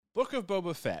Book of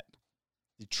Boba Fett,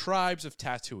 The Tribes of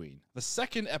Tatooine, the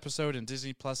second episode in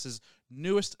Disney Plus's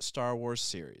newest Star Wars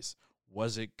series.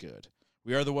 Was it good?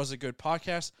 We are the Was It Good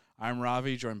podcast. I'm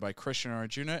Ravi, joined by Christian and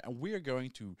Arjuna, and we are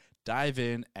going to dive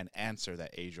in and answer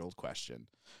that age-old question.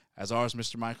 As always,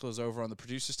 Mr. Michael is over on the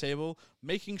producer's table,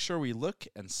 making sure we look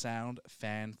and sound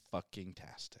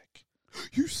fan-fucking-tastic.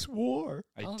 You swore.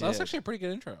 I did. That was actually a pretty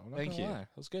good intro. I'm not Thank gonna you. lie. That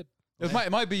was good. It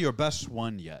might be your best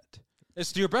one yet.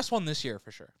 It's your best one this year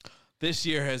for sure. This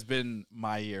year has been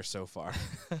my year so far.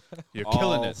 You're All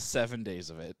killing it. 7 days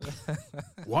of it.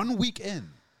 1 week in.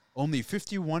 Only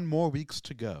 51 more weeks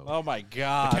to go. Oh, my The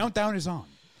God. countdown is on.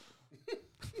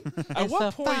 At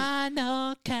what point?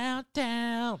 Final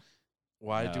countdown.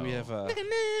 Why do we No. have a... Okay.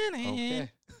 Okay.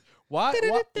 Why,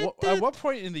 at what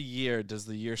point in the year does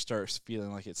the year start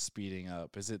feeling like it's speeding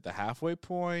up? Is it the halfway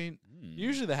point?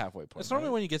 Usually the halfway point. It's normally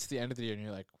when you get to the end of the year and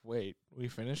you're like, wait, we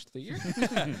finished the year?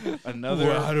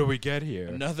 How do we get here?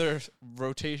 another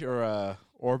rotation or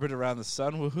orbit around the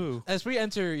sun. Woohoo! As we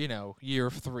enter, year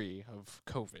 3 of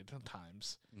COVID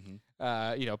times,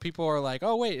 people are like,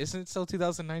 oh, wait, isn't it still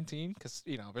 2019? Because,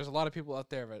 there's a lot of people out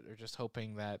there that are just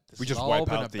hoping that this We has just all wipe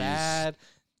been out a these-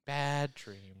 bad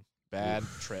dream. Bad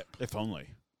trip. If only.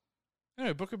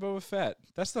 Anyway, Book of Boba Fett.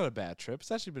 That's not a bad trip.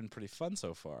 It's actually been pretty fun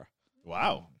so far.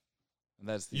 Wow. And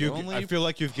that's the only. I feel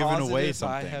like you've given away positive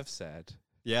something. I have said.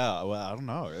 Yeah, well, I don't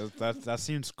know. That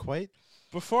seems quite...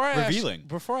 Before I Revealing.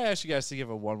 before I ask you guys to give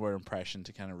a one-word impression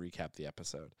to kind of recap the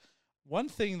episode, one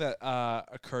thing that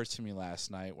occurred to me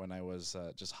last night when I was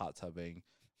just hot tubbing,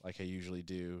 like I usually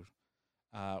do,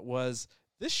 was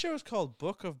this show is called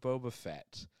Book of Boba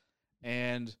Fett,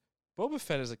 and Boba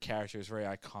Fett as a character is very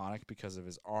iconic because of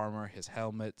his armor, his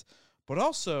helmet, but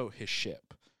also his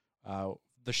ship.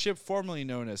 The ship formerly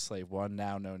known as Slave One,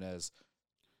 now known as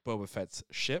Boba Fett's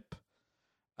ship.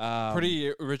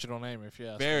 Pretty original name, if you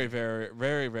ask Very, me. very,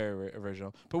 very, very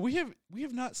original. But we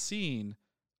have not seen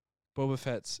Boba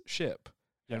Fett's ship,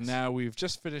 and Yes. now we've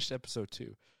just finished episode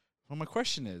 2. Well, my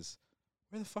question is,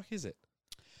 where the fuck is it?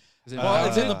 Is it Well,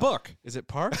 it's in the book. Is it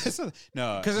part?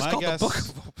 No, Because it's my called guess, the Book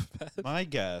of Boba Fett. My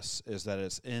guess is that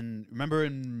it's in... Remember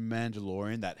in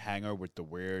Mandalorian, that hangar with the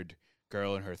weird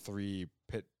girl and her 3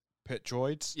 pit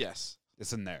droids? Yes,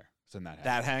 It's in there. It's in that hangar.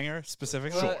 that hangar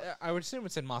specifically. Well, I would assume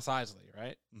it's in Mos Eisley,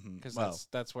 right? Mhm. Because Well,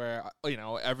 that's where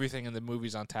everything in the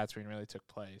movies on Tatooine really took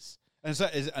place. And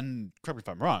and correct me if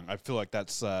I'm wrong. I feel like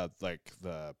that's like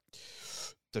the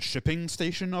shipping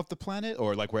station of the planet,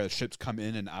 or like where the ships come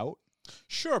in and out.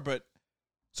 sure, but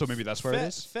So maybe that's where it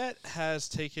is. Fett has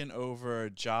taken over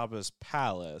Jabba's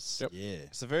palace. Yep. Yeah.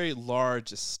 It's a very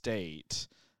large estate.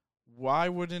 Why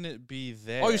wouldn't it be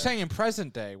there? Oh, you're saying in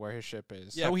present day where his ship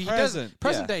is? Yeah, so he present,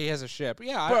 present yeah. day he has a ship.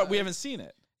 Yeah, But we haven't seen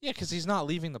it. Yeah, because he's not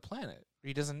leaving the planet.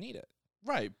 He doesn't need it.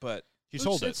 Right, but He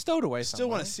sold It's it. stowed away. still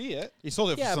want somewhere. to see it. He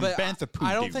sold it Yeah, for some but bantha poo.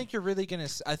 I don't think you're really gonna.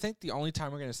 I think the only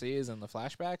time we're gonna see is in the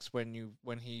flashbacks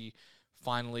when he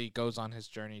finally goes on his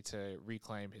journey to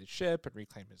reclaim his ship and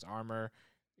reclaim his armor.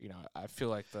 I feel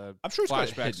like the I'm sure it's got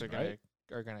it flashbacks hidden, are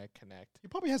right? gonna connect. He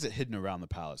probably has it hidden around the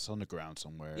palace, on the ground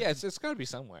somewhere. Yeah, it's got to be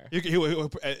somewhere.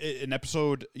 An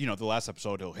episode, the last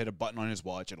episode, he'll hit a button on his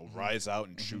watch, it'll rise out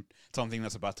and shoot something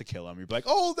that's about to kill him. He'll be like,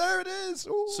 "Oh, there it is!"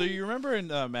 Ooh. So you remember in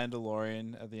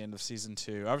Mandalorian at the end of season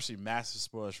 2, obviously massive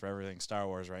spoilers for everything Star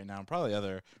Wars right now, and probably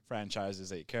other franchises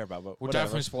that you care about, but We're whatever.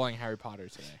 definitely spoiling Harry Potter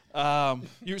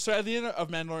today. So at the end of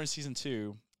Mandalorian season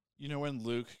 2, when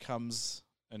Luke comes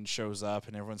and shows up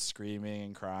and everyone's screaming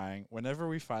and crying, whenever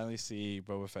we finally see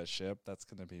Boba Fett's ship, that's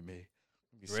gonna be me.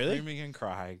 I'll be Really? screaming and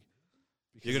crying.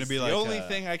 You're gonna Because be it's like the only uh,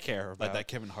 thing I care about. like that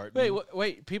Kevin Hart. Wait, meme.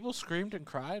 wait! People screamed and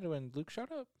cried when Luke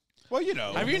showed up. Well,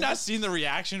 Have you not seen the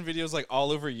reaction videos like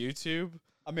all over YouTube?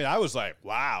 I mean, I was like,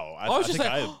 "Wow!" I was I just think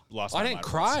like, I lost. I my didn't mind for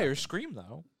a cry or second. scream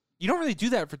though. You don't really do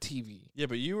that for TV. Yeah,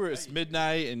 but it's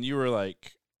midnight and you were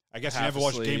like, I guess you half never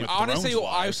watched asleep. Game of Honestly, Thrones.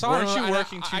 I live. saw Weren't it. you and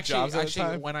working two jobs at a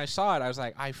time? When I saw it, I was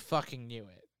like, I fucking knew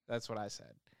it. That's what I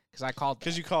said because I called.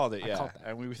 because that. you called it, I yeah, called that.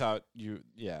 and we thought you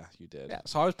did. Yeah,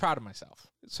 so I was proud of myself.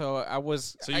 So I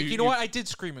was. So you you- know what? I did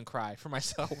scream and cry for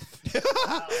myself.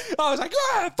 I was like,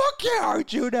 fuck yeah,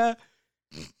 Arjuna!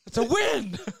 It's a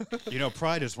win.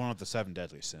 Pride is one of the 7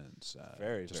 deadly sins.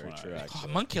 Very, just very wanna- true. Oh,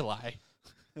 Actually. Monkey-lie.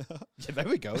 Yeah, there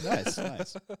we go. Nice,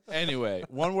 nice. Anyway,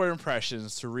 one word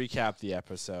impressions to recap the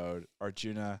episode.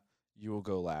 Arjuna, you will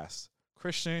go last.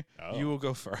 Christian, Oh. you will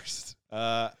go first.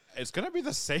 It's gonna be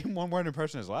the same one-word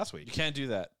impression as last You week. can't do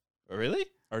that. Really?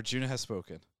 Arjuna has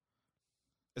spoken.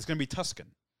 It's gonna be Tuscan.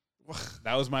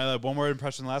 That was my one-word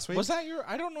impression last week. Was that your?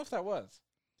 I don't know if that was.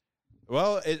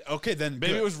 Well, okay then.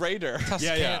 Maybe good. it was Raider.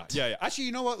 Yeah. Actually,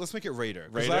 you know what? Let's make it Raider.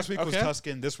 Because Raider? last week was Okay.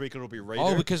 Tuscan. This week it'll be Raider.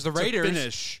 Oh, because the to Raiders,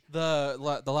 finish. the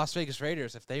Las Vegas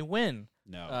Raiders, if they win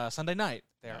No. Sunday night,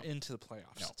 they are No. into the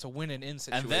playoffs. No. It's a win and in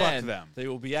situation. And then them. they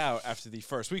will be out after the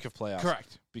first week of playoffs.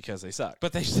 Correct. Because they suck.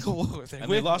 But they still won. And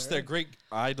they lost their great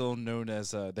idol known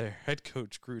as their head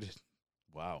coach, Gruden.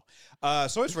 Wow.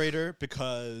 So it's Raider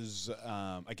because,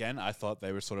 again, I thought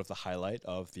they were sort of the highlight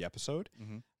of the episode.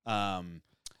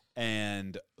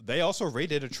 And they also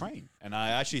raided a train. And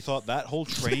I actually thought that whole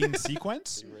train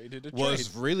sequence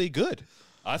was really good.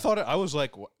 I thought I was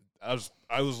like,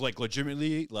 I was like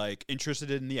legitimately like interested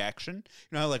in the action.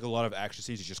 You know how like a lot of action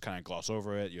scenes you just kind of gloss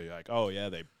over it. You're like, oh yeah,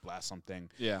 they blast something.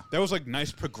 Yeah. There was like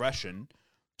nice progression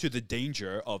to the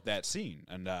danger of that scene,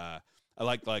 and I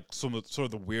like some of sort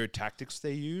of the weird tactics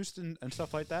they used and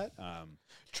stuff like that.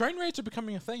 Train raids are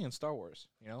becoming a thing in Star Wars.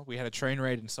 You know, we had a train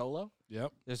raid in Solo.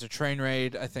 Yep. There's a train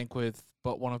raid, I think, with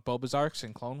one of Boba's arcs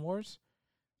in Clone Wars,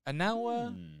 and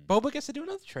now Boba gets to do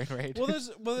another train raid. Well, there's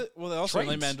also in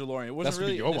Trains. The Mandalorian. It That's wasn't what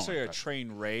really you want, necessarily a but-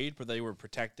 train raid, but they were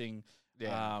protecting.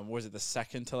 Yeah. Was it the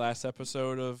second to last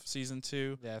episode of season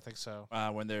 2? yeah, I think so.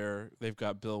 When they've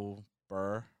got Bill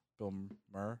Murr.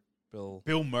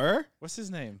 Bill Murr, What's his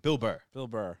name? Bill Burr. Bill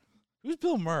Burr. Who's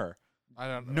Bill Murr? I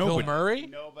don't know. Nobody. Bill Murray?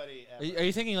 Nobody. Are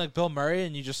you thinking like Bill Murray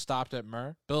and you just stopped at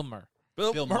Murr? Bill Murr.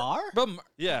 Bill Maher? Bill Murr.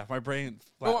 Yeah, my brain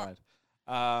Go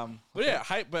flatlined. But yeah,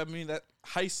 but I mean that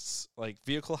heists, like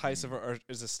vehicle heists,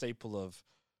 is a staple of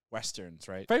westerns,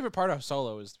 right? Favorite part of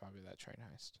Solo is probably that train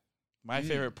heist. My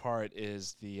favorite part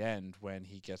is the end when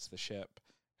he gets the ship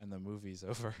and the movie's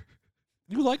over.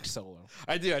 You liked Solo.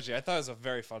 I do actually. I thought it was a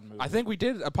very fun movie. I think we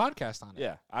did a podcast on it.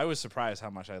 Yeah, I was surprised how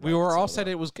much I liked We were all Solo. said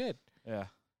it was good. Yeah.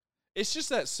 It's just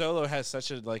that Solo has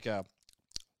such a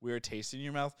weird taste in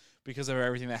your mouth because of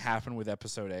everything that happened with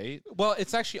episode 8. Well,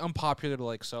 it's actually unpopular to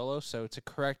like Solo, so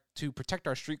to protect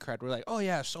our street cred, we're like, oh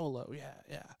yeah, Solo,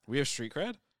 yeah. We have street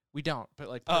cred? We don't, but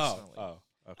like personally,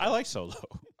 Okay. I like Solo.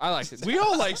 I liked it. We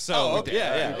all like Solo. okay.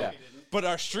 Yeah. But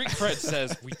our street cred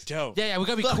says we don't. yeah, we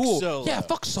gotta be Fuck cool. Solo. Yeah,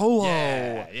 fuck Solo.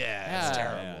 Yeah, Yeah. it's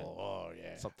terrible. Oh,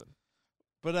 yeah. Something.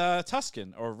 But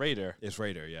Tuscan or Raider. It's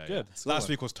Raider, yeah. Good. Yeah. It's a good Last one.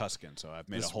 week was Tuscan, so I've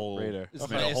made This a whole Raider. Is,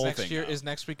 I've made a is whole next thing year? now. Is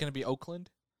next week gonna be Oakland?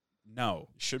 No,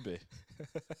 Should be.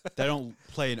 they don't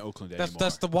play in Oakland anymore.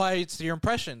 That's the why it's your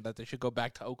impression that they should go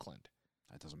back to Oakland.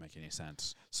 That doesn't make any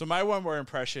sense. So my one word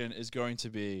impression is going to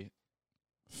be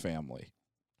family.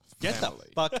 Get Family.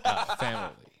 the fuck out.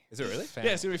 Family. Is it really?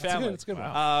 Yeah, it's going to be family. It's a good one.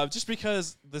 Wow. Just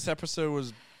because this episode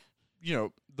was,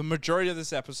 the majority of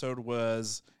this episode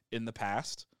was in the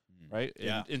past, right?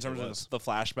 Yeah, In terms it of was. the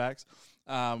flashbacks.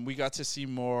 We got to see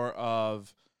more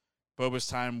of Boba's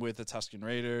time with the Tusken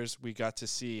Raiders. We got to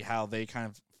see how they kind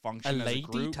of A function as a lady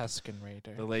group. Tusken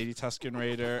Raider. The Lady Tusken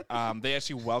Raider. They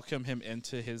actually welcome him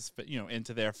into his,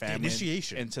 into their family,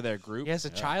 initiation. into their group. He has a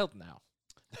child now.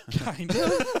 Kind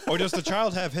of. Or does the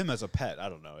child have him as a pet? I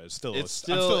don't know. It's still. It's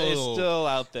I'm still, a little- it's still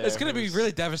out there. It's gonna be Who's-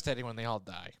 really devastating when they all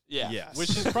die. yeah, Yes.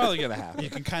 which is probably gonna happen. You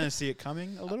can kind of see it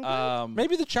coming a little bit.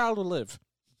 Maybe the child will live.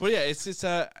 But yeah, it's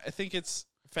I think it's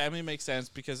family makes sense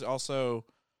because also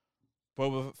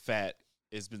Boba Fett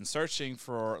has been searching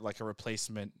for like a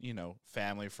replacement,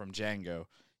 family from Jango.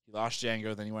 He lost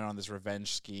Jango, then he went on this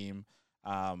revenge scheme.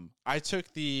 I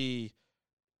took the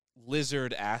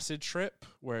lizard acid trip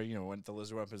where, when the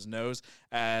lizard went up his nose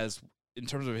as in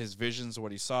terms of his visions of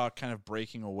what he saw, kind of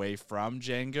breaking away from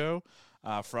Jango,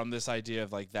 from this idea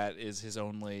of like that is his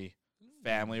only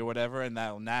family or whatever. And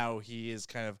now he is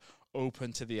kind of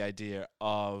open to the idea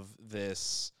of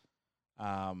this,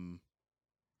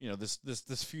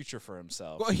 this future for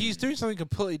himself. Well, he's doing something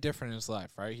completely different in his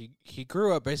life, right? He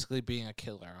grew up basically being a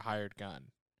killer, a hired gun.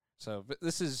 So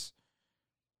this is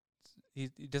he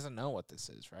doesn't know what this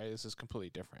is, right? This is completely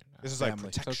different. This is like family.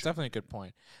 protection. So it's definitely a good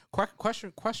point.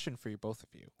 Question for you both of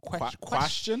you. Question?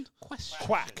 Question.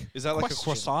 Quack. Is that like Question. a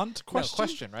croissant? No,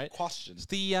 question, right? Question. It's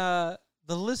the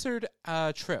lizard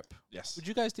trip. Yes. Would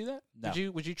you guys do that?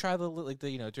 No. Would you try doing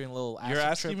a little acid You're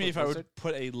asking trip me with if I lizard? would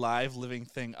put a live living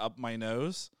thing up my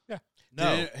nose? Yeah.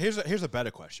 No. Here's a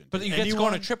better question. But Did you get to go on a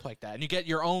anyone- trip like that, and you get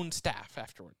your own staff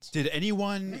afterwards. Did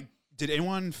anyone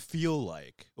feel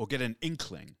like or get an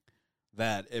inkling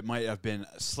that it might have been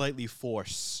slightly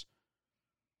force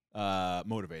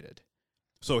motivated?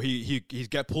 So he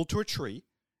get pulled to a tree,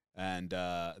 and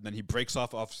then he breaks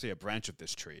off obviously a branch of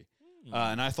this tree.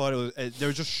 And I thought there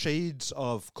were just shades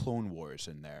of Clone Wars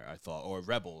in there. I thought, or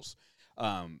Rebels,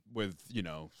 with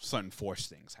certain force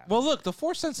things happening. Well, look, the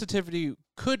force sensitivity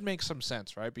could make some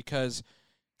sense, right? Because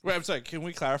Wait, I'm sorry. Can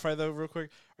we clarify though, real quick?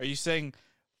 Are you saying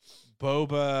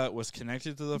Boba was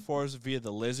connected to the Force via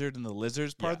the lizard, and the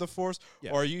lizard's part of the Force?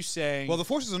 Yeah. Or are you saying... Well, the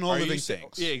Force is in all are you living sa-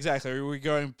 things. Yeah, exactly. Are we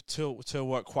going to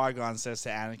what Qui-Gon says to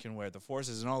Anakin, where the Force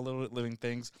is in all living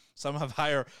things? Some have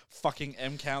higher fucking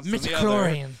M counts than the other.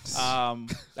 Midichlorians.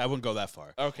 I wouldn't go that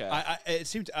far. Okay.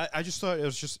 I just thought it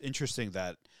was just interesting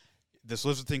that this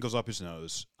lizard thing goes up his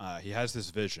nose. He has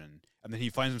this vision, and then he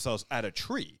finds himself at a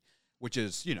tree, which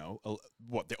is,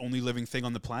 the only living thing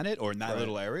on the planet or in that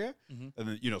little area. Mhm. And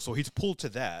then, so he's pulled to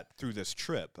that through this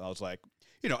trip. I was like,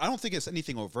 I don't think it's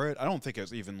anything overt. I don't think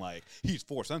it's even like he's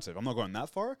Force sensitive. I'm not going that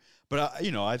far. But,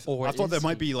 I thought there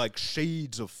might be like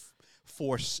shades of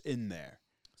Force in there.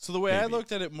 So the way I Maybe.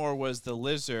 looked at it more was the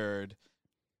lizard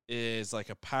is like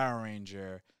a Power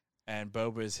Ranger, and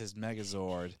Boba is his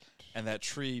Megazord, and that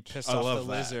tree pissed I off love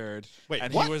the that. lizard. Wait,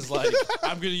 and what? he was like,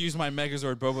 "I'm gonna use my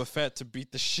Megazord Boba Fett to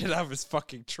beat the shit out of his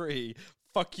fucking tree.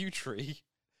 Fuck you, tree."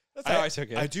 That's how I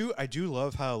took it. I do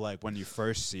love how, like, when you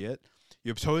first see it,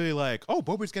 you're totally like, oh,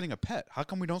 Boba's getting a pet. How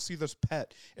come we don't see this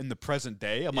pet in the present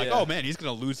day? I'm like, Yeah. oh, man, he's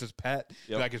going to lose his pet.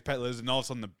 Yep. Like, his pet lives, and all of a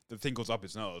sudden the thing goes up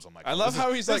his nose. I'm like, I love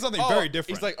how he's like, something "Oh," very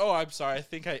different. He's like, "Oh, I'm sorry. I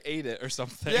think I ate it or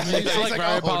something." Yeah. He's He's like like, very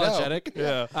 "Oh, no." apologetic.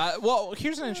 Yeah. Well,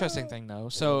 here's an interesting thing though.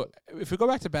 So if we go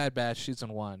back to Bad Batch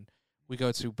season 1, we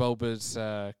go to Boba's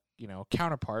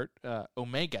counterpart,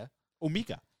 Omega.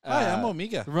 Omega. Hi, I'm Uh,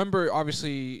 Omega. Remember,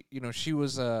 obviously, she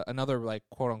was another like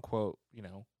quote unquote,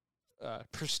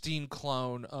 pristine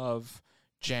clone of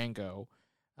Django,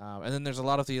 and then there's a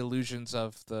lot of the illusions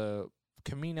of the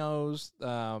Caminos,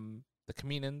 the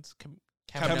Caminans,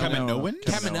 Kaminoans?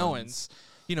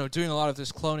 Kaminoans, doing a lot of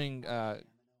this cloning,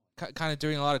 kind of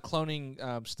doing a lot of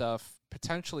cloning stuff,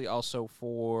 potentially also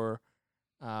for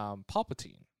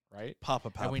Palpatine, right? Papa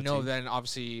Palpatine. And we know then,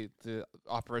 obviously, the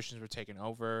operations were taken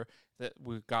over. That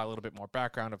we got a little bit more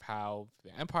background of how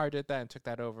the Empire did that and took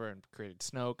that over and created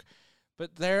Snoke.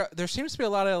 But there seems to be a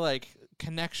lot of like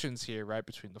connections here, right?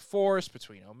 Between the Force,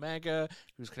 between Omega,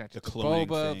 who's connected The to cloning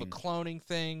Boba, thing. the cloning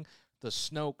thing, the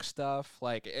Snoke stuff.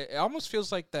 Like it almost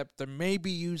feels like that they may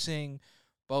be using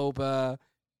Boba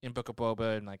in Book of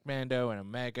Boba and like Mando and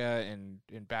Omega and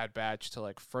in Bad Batch to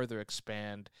like further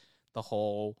expand the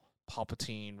whole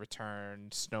Palpatine return,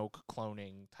 Snoke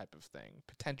cloning type of thing,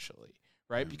 potentially,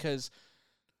 right? Because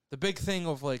the big thing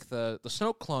of like the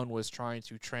Snoke clone was trying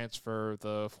to transfer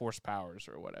the Force powers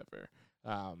or whatever.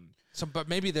 But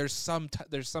maybe there's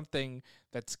something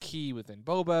that's key within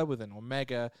Boba, within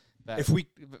Omega that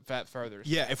that furthers.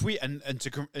 Yeah, if we and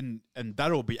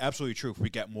that'll be absolutely true if we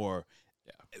get more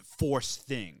Force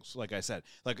things. Like I said,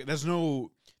 like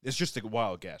it's just a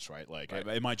wild guess, right? Like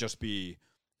it might just be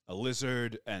a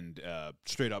lizard and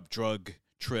straight up drug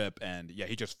trip, and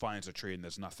he just finds a tree and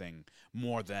there's nothing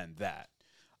more than that.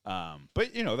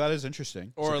 But that is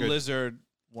interesting. or It's a good- lizard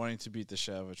wanting to beat the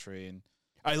shit out of a tree, and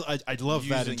I'd love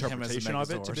that using him as a interpretation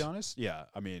of it. To Megazord. be honest, yeah.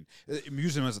 I mean,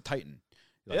 use him as a Titan.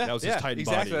 Like, yeah, that was his Titan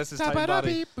exactly. body. That's his Titan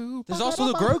body. There's also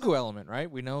the Grogu element, right?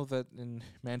 We know that in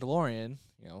Mandalorian,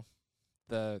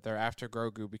 they're after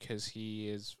Grogu because he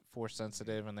is Force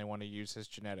sensitive and they want to use his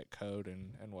genetic code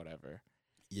and whatever.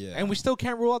 Yeah, And we still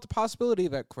can't rule out the possibility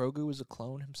that Grogu is a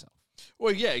clone himself.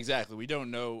 Well, yeah, exactly. We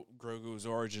don't know Grogu's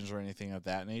origins or anything of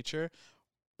that nature.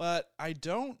 But I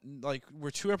don't, we're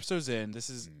 2 episodes in. This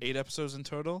is 8 episodes in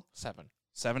total. 7.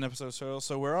 7 episodes total.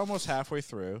 So we're almost halfway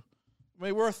through. I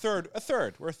mean, we're a third.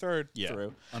 We're a third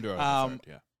through. under Um, third,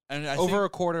 yeah. And I Over think, a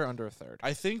quarter, under a third.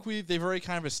 I think they've already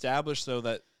kind of established, though,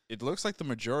 that it looks like the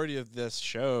majority of this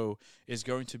show is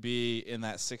going to be in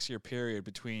that 6-year period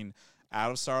between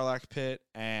out of Sarlacc pit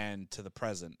and to the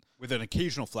present. With an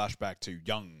occasional flashback to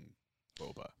young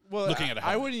Boba. Well, Looking at a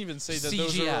I helmet. wouldn't even say that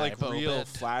those are CGI like Boba real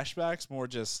Fett. flashbacks, more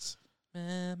just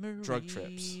drug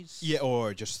trips. Yeah,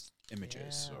 or just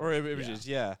images. Or images,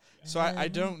 yeah. So I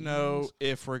don't know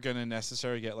if we're going to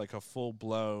necessarily get like a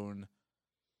full-blown,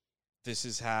 this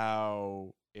is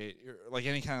how it, like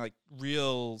any kind of like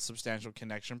real substantial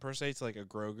connection per se to like a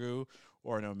Grogu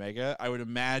or an Omega. I would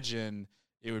imagine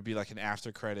it would be like an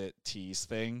after credit tease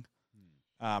thing.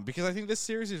 Because I think this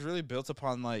series is really built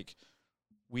upon like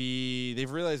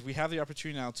they've realized we have the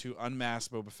opportunity now to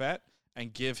unmask Boba Fett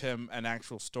and give him an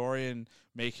actual story and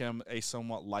make him a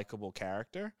somewhat likable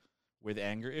character with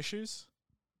anger issues.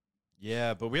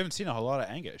 Yeah, but we haven't seen a whole lot of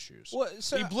anger issues. Well,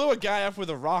 so He blew a guy up with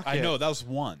a rocket. I know, that was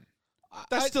one.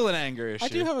 That's still an anger issue. I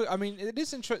do have. It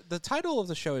is the title of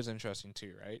the show is interesting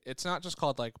too, right? It's not just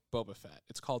called like Boba Fett.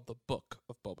 It's called the Book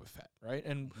of Boba Fett, right?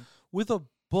 And with a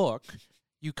book,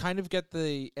 you kind of get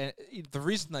the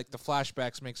reason like the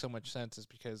flashbacks make so much sense is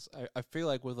because I feel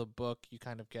like with a book you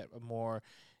kind of get a more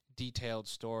detailed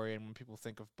story, and when people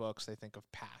think of books, they think of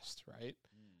past, right?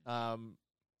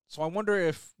 So I wonder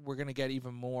if we're gonna get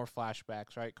even more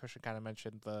flashbacks, right? Christian kind of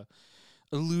mentioned the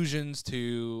allusions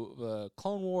to the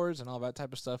Clone Wars and all that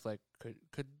type of stuff. Like,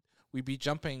 could we be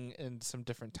jumping in some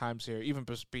different times here, even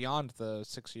just beyond the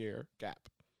 6-year gap?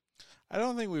 I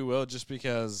don't think we will, just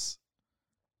because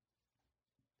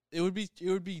it would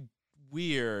be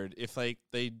weird if like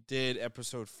they did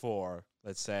episode 4,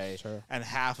 let's say, Sure. and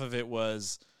half of it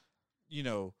was,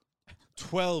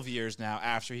 12 years now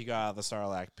after he got out of the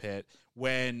Sarlacc pit,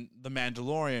 when the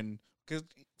Mandalorian, because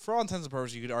for all intents and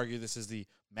purposes, you could argue this is the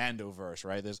Mandoverse,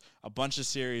 right? There's a bunch of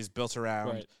series built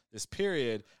around this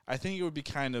period. I think it would be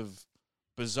kind of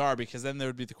bizarre, because then there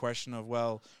would be the question of,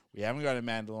 well, we haven't got a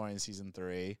Mandalorian season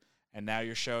 3, and now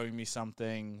you're showing me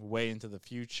something way into the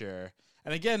future.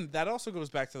 And again, that also goes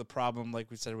back to the problem, like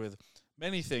we said, with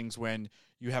many things, when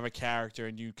you have a character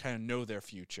and you kind of know their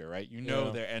future, right? You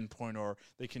know their endpoint, or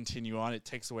they continue on. It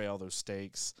takes away all those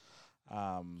stakes,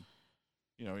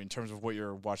 in terms of what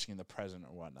you're watching in the present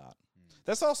or whatnot.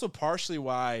 That's also partially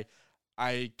why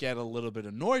I get a little bit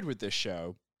annoyed with this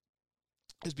show,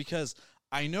 is because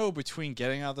I know between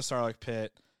getting out of the Sarlacc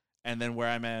pit and then where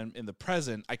I'm at in the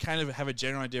present, I kind of have a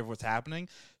general idea of what's happening.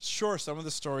 Sure, some of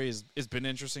the story has been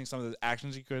interesting. Some of the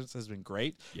action sequence has been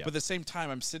great. Yeah. But at the same time,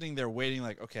 I'm sitting there waiting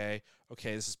like, okay,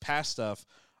 this is past stuff.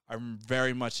 I'm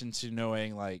very much into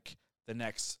knowing like the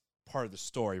next part of the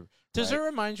story. Does it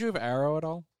remind you of Arrow at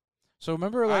all? So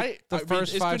remember, like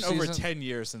it's five been over seasons. 10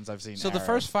 years since I've seen. So Arrow. the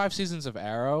first 5 seasons of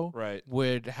Arrow, right,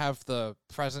 would have the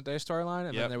present day storyline,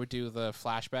 and Yep. then they would do the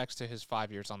flashbacks to his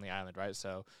 5 years on the island, right?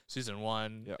 So season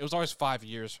 1, Yep. it was always 5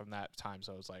 years from that time.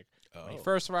 So it was like when he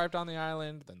first arrived on the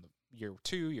island, then year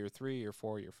 2, year 3, year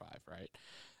 4, year 5, right?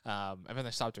 And then they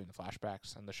stopped doing the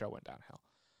flashbacks, and the show went downhill.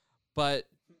 But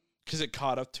because it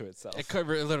caught up to itself. it could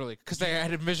literally, because they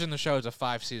had envisioned the show as a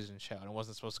 5-season show, and it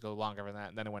wasn't supposed to go longer than that.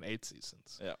 And then it went 8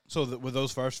 seasons. Yeah. So were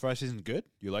those first 5 seasons good?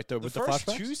 You liked it with the first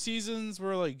flashbacks? 2 seasons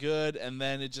were like good, and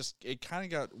then it kind of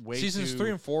got way Seasons too...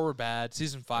 3 and 4 were bad.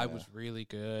 Season 5 Yeah. was really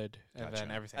good, and Gotcha.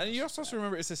 then everything. And else you was also have to bad.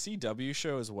 remember, it's a CW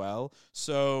show as well.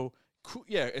 So,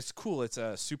 it's cool. It's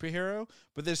a superhero,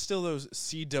 but there's still those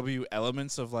CW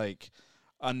elements of, like,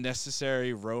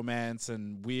 unnecessary romance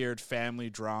and weird family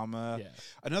drama.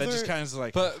 Yeah. That just kind of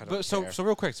like, But so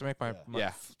real quick to make my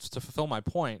Yeah. to fulfill my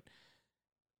point,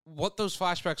 what those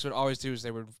flashbacks would always do is they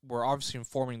were obviously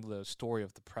informing the story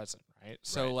of the present, right?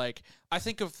 So Right. like I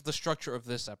think of the structure of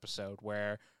this episode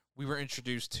where we were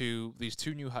introduced to these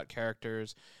 2 new Hutt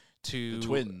characters, to the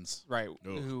twins. right? Ugh,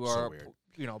 who so are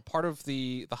weird. part of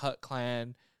the Hutt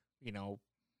clan,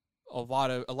 a lot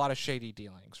of shady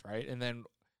dealings, right? And then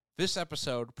this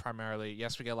episode primarily,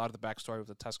 yes, we get a lot of the backstory with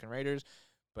the Tusken Raiders,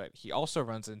 but he also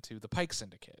runs into the Pike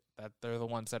Syndicate. That they're the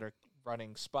ones that are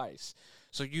running Spice.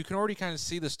 So you can already kind of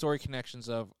see the story connections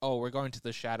of, we're going to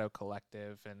the Shadow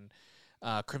Collective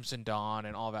and Crimson Dawn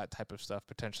and all that type of stuff,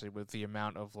 potentially with the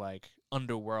amount of like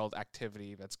underworld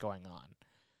activity that's going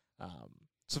on.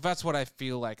 So that's what I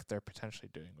feel like they're potentially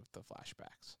doing with the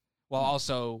flashbacks, while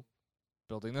also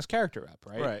building this character up,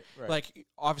 right? Right. Like,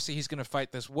 obviously, he's going to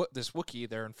fight this Wookiee,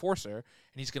 their enforcer,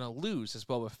 and he's going to lose as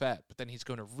Boba Fett, but then he's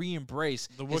going to re-embrace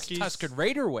The his Wookiees- Tusken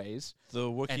Raider ways the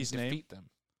and Wookiee's name. defeat them.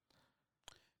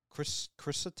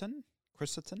 Christensen?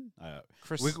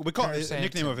 Chris- We call Chris a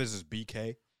nickname Santon. of his is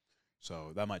BK.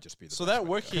 So that might just be the So best that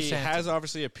way to go. Wookiee Chrysanthemum. has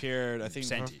obviously appeared. I think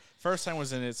Santi. first time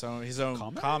was in his own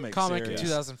Comic? Comic in series.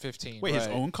 2015. Wait, his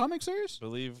Right. own comic series? I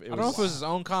believe it I don't know if it was his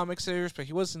own comic series, but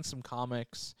he was in some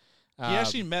comics. He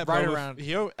actually met right Boba, around.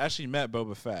 He actually met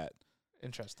Boba Fett.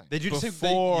 Interesting. They do Before you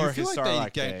feel his like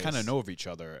Sarlacc they days. kind of know of each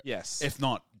other, Yes, if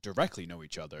not directly know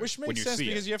each other. which when makes you sense see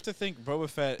because it. you have to think Boba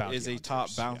Fett Bounty is a top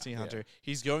hunters, bounty yeah. hunter.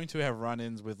 He's going to have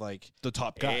run-ins with like the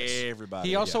top guys. everybody.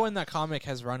 He also in that comic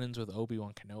has run-ins with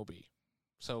Obi-Wan Kenobi.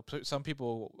 So some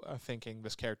people are thinking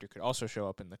this character could also show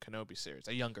up in the Kenobi series,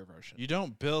 a younger version. You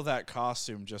don't build that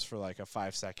costume just for like a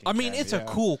 5-second. I mean, it's a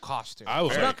cameo. cool costume. I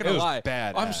was I'm like, not gonna it was lie.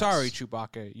 badass. I'm sorry,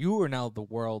 Chewbacca. You are now the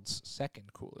world's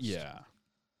second coolest. Yeah.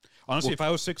 Honestly, if I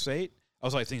was 6'8", I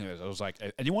was like thinking this. I was like,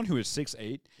 anyone who is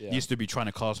 6'8" Yeah. needs to be trying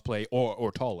to cosplay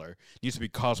or taller needs to be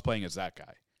cosplaying as that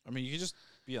guy. I mean, you could just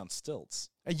be on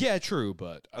stilts. Yeah, true,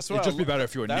 but That's it'd what just I be lo- better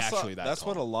if you were That's naturally that That's tall.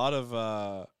 what a lot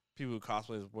of people who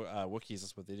cosplay as Wookiees.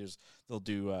 That's what they do. They'll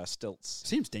do stilts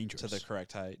Seems dangerous. to the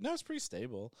correct height. No, it's pretty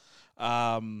stable.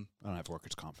 I don't have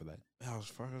workers' comp for that. I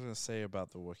was gonna say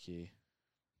about the Wookiee.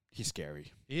 He's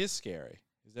scary. He is scary.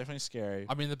 He's definitely scary.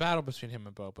 I mean, the battle between him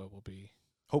and Boba will be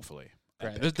Hopefully.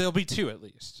 great. Epic. There'll be 2 at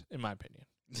least, in my opinion.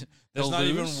 There's They'll not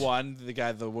even lose. one. The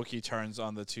guy, the Wookiee, turns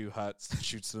on the 2 Hutts and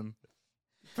shoots them.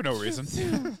 For no reason.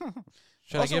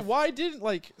 Should Also, I give? why didn't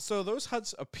so those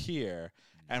Hutts appear?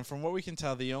 And from what we can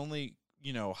tell, the only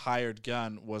hired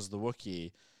gun was the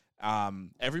Wookiee.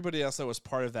 Everybody else that was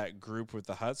part of that group with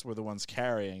the Hutts were the ones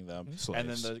carrying them, and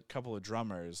then the couple of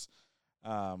drummers.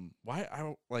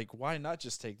 Why not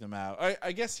just take them out?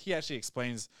 I guess he actually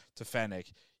explains to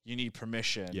Fennec, you need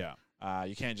permission. Yeah.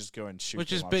 You can't just go and shoot. Which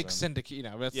them is off big them. syndicate.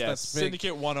 That's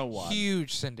Syndicate 101.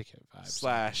 Huge syndicate vibes.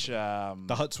 Slash. The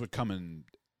Hutts would come and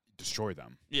destroy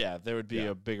them. Yeah, there would be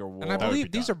a bigger war. And I That would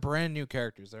believe be these done. are brand new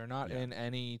characters. They're not Yeah. in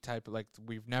any type of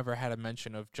we've never had a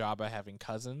mention of Jabba having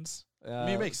cousins. I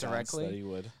mean, it makes directly. sense that he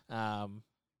would.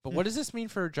 But what does this mean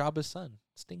for Jabba's son,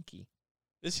 Stinky?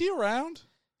 Is he around?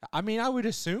 I mean, I would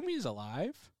assume he's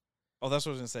alive. Oh, that's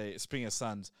what I was gonna say. Speaking of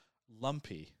sons,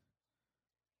 Lumpy,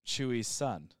 Chewie's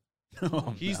son.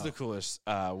 Oh, He's no. the coolest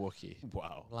Wookiee.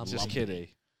 Wow. Lumpy. Just kidding.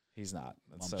 He's not.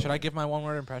 That's so Should I weird. give my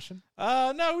one-word impression?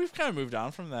 No, we've kind of moved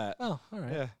on from that. Oh, all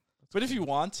right. Yeah. But if you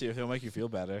want to, if it'll make you feel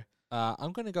better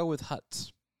I'm going to go with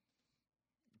Hutts.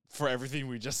 for everything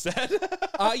we just said.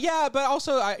 Yeah, but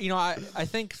also, I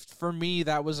think for me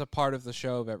that was a part of the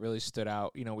show that really stood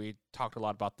out. We talked a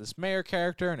lot about this mayor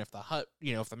character, and if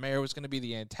if the mayor was going to be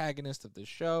the antagonist of this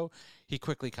show, he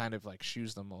quickly kind of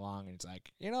shoos them along, and he's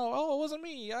like, oh, it wasn't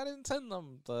me, I didn't send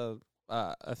them.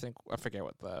 I forget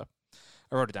what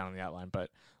I wrote it down in the outline, but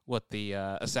what the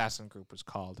assassin group was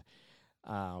called.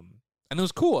 And it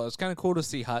was cool. It was kind of cool to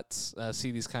see Hutts,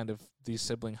 see these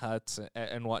sibling Hutts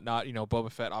and whatnot.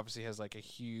 Boba Fett obviously has a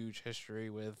huge history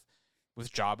with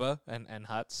Jabba and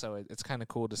Hutts, so it's kind of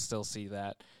cool to still see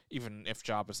that, even if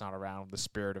Jabba's not around, the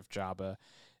spirit of Jabba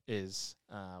is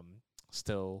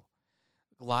still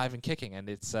alive and kicking. And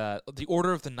it's the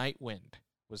Order of the Night Wind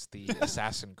was the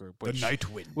assassin group, The Night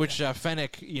Wind. which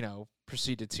Fennec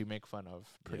proceeded to make fun of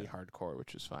pretty hardcore,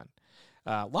 which was fun.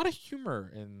 A lot of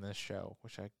humor in this show,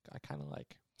 which I kind of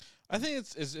like. I think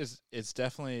it's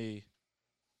definitely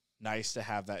nice to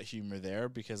have that humor there,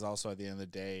 because also at the end of the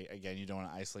day, again, you don't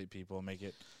want to isolate people and make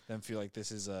them feel like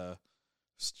this is a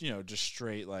just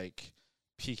straight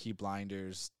Peaky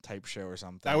Blinders type show or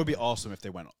something. That would be awesome if they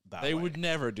went that They way. would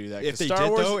never do that. If 'cause they Star did,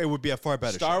 Wars, though, it would be a far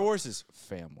better Star show. Wars is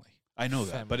family. I know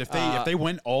that. But if Family. they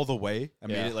went all the way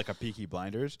and Yeah. made it like a Peaky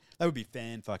Blinders, that would be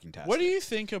fan-fucking-tastic. What do you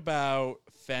think about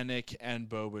Fennec and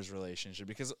Boba's relationship?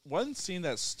 Because one scene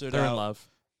that stood They're out. in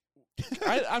love.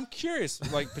 I'm curious,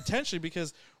 potentially,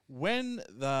 because when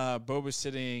the Boba's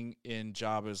sitting in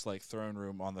Jabba's throne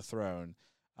room on the throne,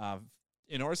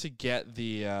 in order to get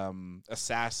the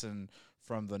assassin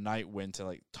from the Night Wind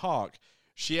to talk,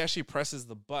 she actually presses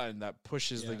the button that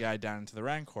pushes the guy down into the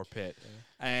Rancor pit,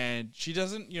 and she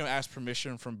doesn't ask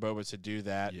permission from Boba to do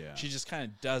that. Yeah. She just kind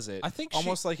of does it. I think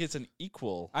almost like it's an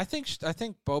equal. I think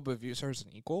Boba views her as an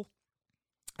equal,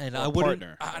 and A I wouldn't.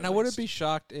 partner, And at I wouldn't least. be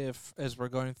shocked if, as we're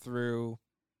going through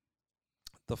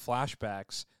the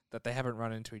flashbacks, that they haven't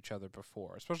run into each other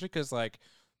before, especially because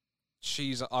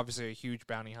she's obviously a huge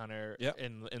bounty hunter Yep.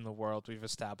 in the world. We've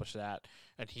established that,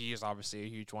 and he is obviously a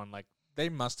huge one. They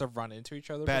must have run into each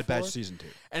other. Bad before. Batch Season 2.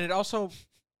 And it also,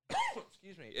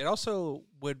 excuse me, it also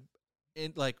would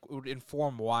would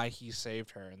inform why he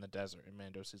saved her in the desert in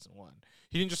Mando Season 1.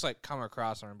 He didn't just come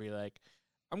across her and be like,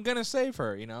 I'm gonna save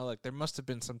her, there must have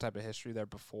been some type of history there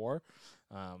before.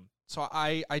 So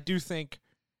I do think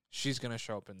she's gonna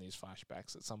show up in these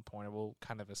flashbacks at some point. It will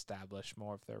kind of establish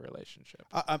more of their relationship.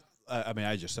 I mean,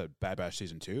 I just said Bad Batch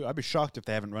Season 2. I'd be shocked if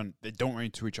they don't run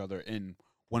into each other in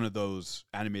one of those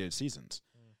animated seasons.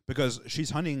 Because she's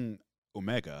hunting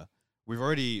Omega. We've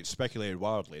already speculated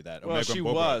wildly that Well, Omega she and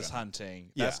Boba was are gonna-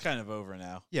 hunting. Yeah. That's kind of over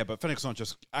now. Yeah, but Fennec's not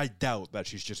just... I doubt that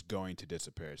she's just going to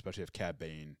disappear, especially if Cad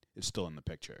Bane is still in the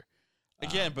picture.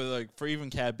 Again, but for even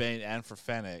Cad Bane and for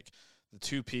Fennec, the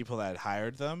two people that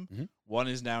hired them, Mhm. one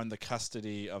is now in the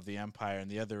custody of the Empire, and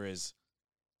the other is.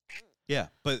 Yeah,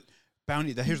 but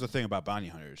here's the thing about bounty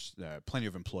hunters. There are plenty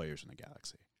of employers in the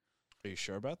galaxy. Are you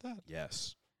sure about that?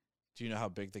 Yes. Do you know how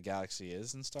big the galaxy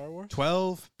is in Star Wars?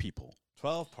 12 people.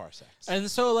 12 parsecs.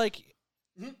 And so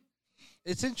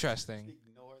it's interesting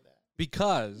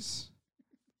because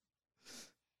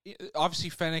obviously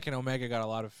Fennec and Omega got a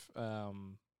lot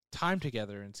of time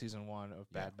together in Season 1 of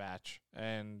Bad Batch,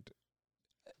 and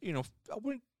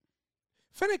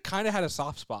Fennec kind of had a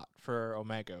soft spot for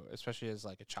Omega, especially as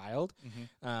a child.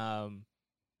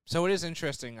 So it is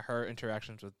interesting her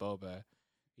interactions with Boba.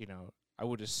 I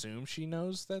would assume she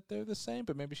knows that they're the same,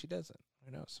 but maybe she doesn't.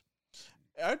 Who knows?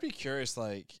 I'd be curious,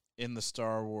 in the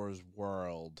Star Wars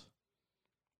world,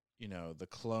 the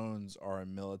clones are a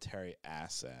military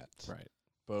asset. Right.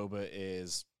 Boba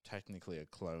is technically a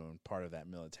clone, part of that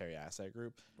military asset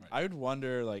group. Right. I would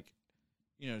wonder,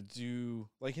 do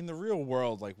like in the real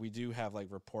world, like we do have like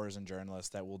reporters and journalists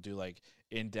that will do like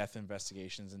in-depth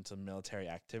investigations into military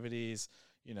activities.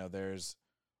 There's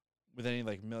with any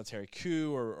like military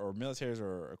coup or militaries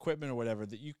or equipment or whatever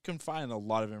that you can find a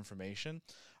lot of information.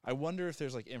 I wonder if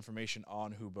there's like information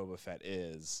on who Boba Fett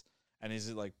is, and is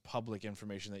it like public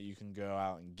information that you can go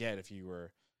out and get if you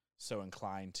were so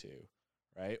inclined to,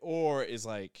 right? Or is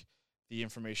like the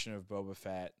information of Boba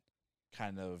Fett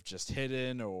kind of just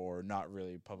hidden or not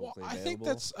really publicly available?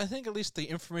 I think at least the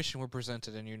information we're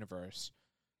presented in universe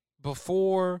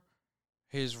before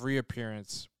his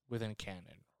reappearance within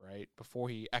canon, right? Before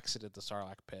he exited the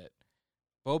Sarlacc pit,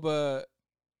 Boba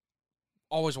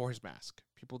always wore his mask.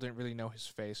 People didn't really know his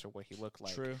face or what he looked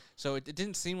like. True. So it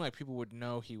didn't seem like people would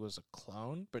know he was a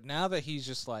clone. But now that he's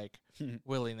just like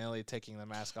willy-nilly taking the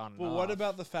mask on and Well, off. what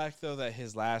about the fact, though, that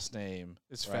his last name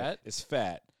Is right, Fett? is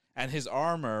Fett. And his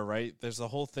armor, right, there's the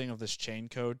whole thing of this chain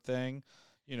code thing,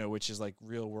 which is like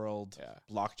real-world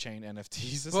blockchain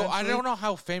NFTs, Well, I essentially. don't know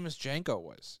how famous Django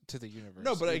was to the universe.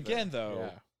 No, but either. again, though,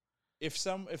 Yeah.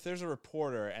 if there's a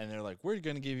reporter and they're like, we're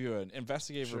going to give you an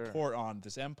investigative report on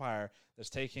this empire that's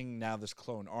taking now this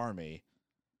clone army,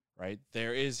 right?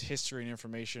 There is history and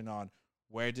information on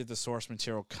where did the source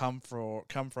material come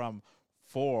from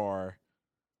for.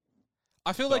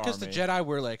 I feel the like because the army. Jedi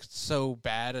were like so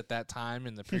bad at that time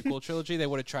in the prequel trilogy, they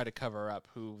would have tried to cover up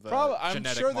who the Probably, I'm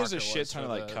genetic sure there's a marker shit was ton for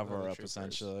of like the cover up troopers.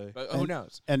 essentially. But who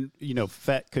knows? And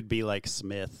Fett could be like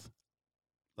Smith.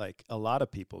 Like a lot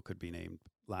of people could be named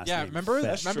last Yeah, name. remember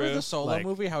Fett. true. the Solo Like-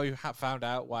 movie? How he found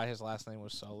out why his last name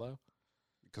was Solo?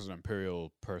 Because an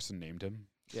imperial person named him.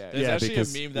 Yeah, There's Yeah, actually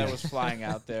because- a meme that yeah. was flying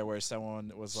out there where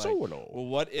someone was like, Solo. well,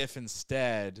 what if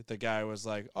instead the guy was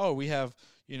like, oh, we have,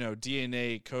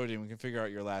 DNA coding. We can figure out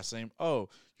your last name. Oh,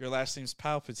 your last name's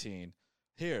Palpatine.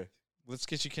 Here, let's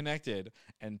get you connected.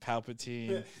 And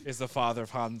Palpatine is the father of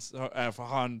Han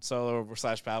Solo /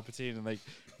 Palpatine. And like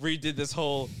redid this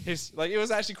whole it was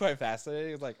actually quite fascinating.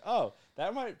 It was like, oh,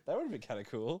 that would have been kind of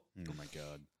cool. Oh my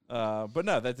god. But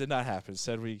no, that did not happen.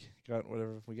 Instead, we got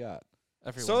whatever we got.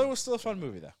 everyone. So it was still a fun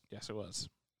movie though. Yes, it was.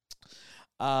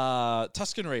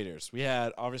 Tusken Raiders. We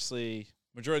had obviously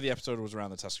majority of the episode was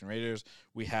around the Tusken Raiders.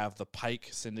 We have the Pike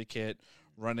Syndicate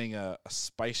running a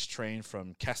spice train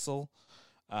from Kessel.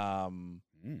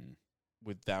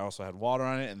 With that also had water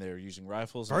on it, and they were using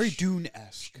rifles. Very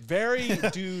Dune-esque. Very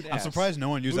Dune. I'm surprised no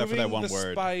one used that for that one the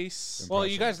word. Spice. Well,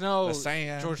 you guys know The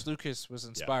sand. George Lucas was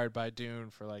inspired by Dune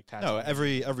for like. No, Tatooine.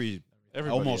 every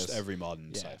Everybody almost is. every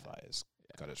modern Yeah. sci-fi has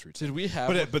got its roots. Did we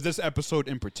have? But this episode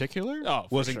in particular Oh,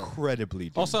 for was sure. incredibly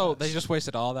Dune-esque. Also, they just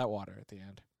wasted all that water at the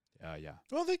end. yeah.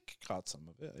 well, they caught some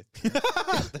of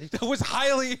it. That was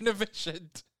highly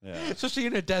inefficient, Yeah. especially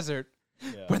in a desert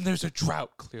when there's a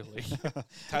drought. Clearly,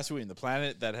 Tatooine, the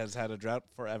planet that has had a drought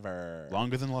forever.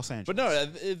 Longer than Los Angeles. But no,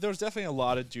 there was definitely a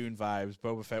lot of Dune vibes.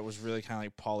 Boba Fett was really kind of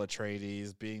like Paul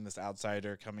Atreides, being this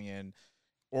outsider coming in,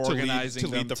 organizing to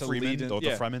lead them, the to Fremen, lead in- or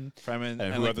yeah, the Fremen. Fremen, and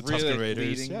and who are like the really Tusken like Raiders,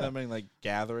 leading yeah. them and like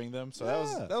gathering them. So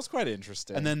Yeah. that was quite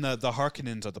interesting. And then the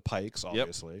Harkonnens are the Pikes,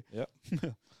 obviously. Yep.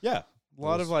 Yeah. a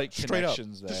lot of like straight up,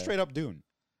 connections there. just straight up Dune.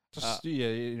 just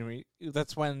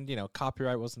that's when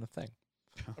copyright wasn't a thing.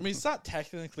 I mean, it's not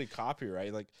technically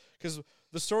copyright, like because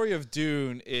the story of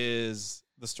Dune is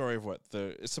the story of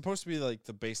it's supposed to be like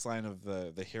the baseline of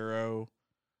the hero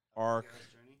arc.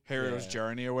 Hero's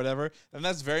journey or whatever, and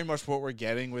that's very much what we're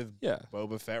getting with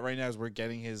Boba Fett right now. Is we're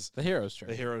getting The hero's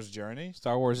journey. the hero's journey.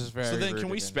 Star Wars is very. So then, can rooted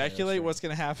we in speculate hero's what's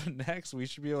going to happen next? We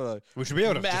should be able to We should be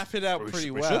able to map it out we pretty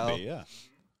should, well. We should be, yeah. journey.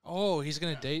 Oh, he's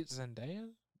gonna date Zendaya.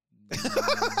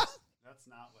 That's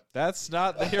not what. That's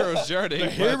not the hero's journey. The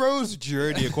but- hero's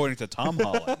journey, according to Tom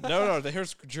Holland. no, the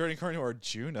hero's journey according to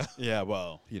Arjuna. Yeah,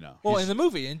 well, Well, he's- in the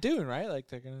movie in Dune, right? Like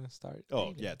they're gonna start. oh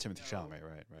dating. yeah, Timothy Chalamet,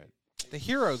 right. The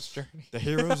hero's journey. The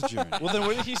hero's journey. Well, then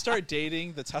wouldn't he start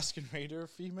dating the Tusken Raider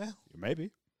female?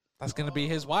 Maybe. That's gonna be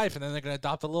his wife, and then they're gonna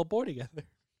adopt a little boy together,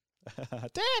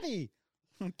 Daddy,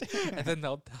 and then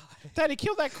they'll die. Daddy,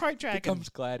 kill that Krayt dragon. Becomes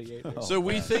gladiator. Oh, so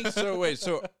we man. think. So wait.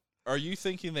 So are you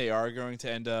thinking they are going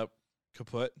to end up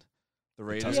kaput? The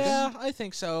Raiders. Yeah, I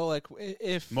think so. Like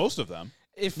if Most of them.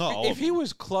 if not all if of he them.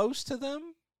 was close to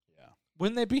them, Yeah.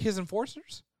 wouldn't they be his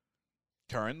enforcers?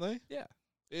 Currently. Yeah.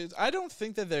 I don't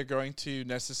think that they're going to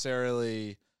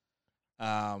necessarily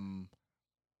die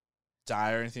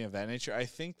or anything of that nature. I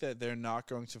think that they're not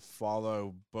going to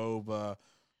follow Boba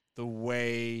the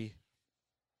way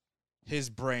his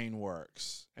brain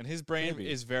works. And his brain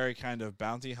Maybe. is very kind of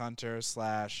bounty hunter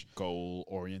 / Goal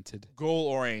oriented. goal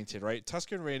oriented, right?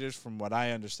 Tusken Raiders, from what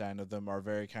I understand of them, are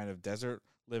very kind of desert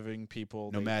living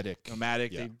people. Nomadic.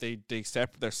 Nomadic. Yeah.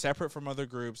 They're separate from other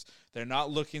groups. They're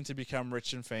not looking to become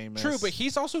rich and famous. True, but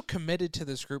he's also committed to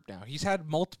this group now. He's had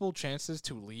multiple chances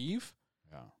to leave.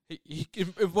 Yeah.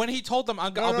 When he told them,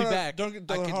 I'll be back. Hold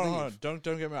on. Don't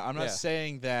get me wrong. I'm Yeah. not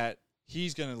saying that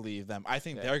he's going to leave them. I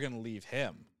think Yeah. they're going to leave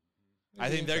him. I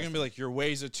think they're going to be like, your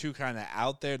ways are too kind of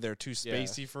out there. They're too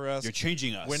spacey for us. You're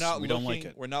changing us. We don't like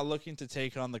it. We're not looking to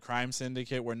take on the crime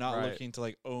syndicate. We're not Right. looking to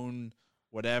like own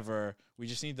whatever. We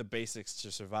just need the basics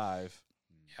to survive.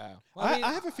 Yeah. Well,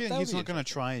 I have a feeling that he's would be not going to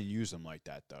try and use them like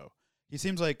that, though. He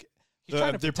seems like He's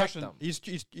trying to protect impression-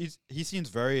 them. He seems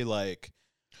very like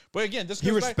But again, this he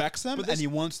goes back, respects them but this- and he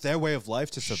wants their way of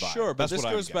life to survive. Sure, but That's this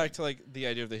what goes I'm back getting. to like the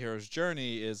idea of the hero's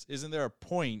journey. Isn't there a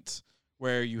point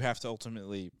where you have to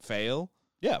ultimately fail?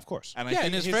 Yeah, of course. And I Yeah, think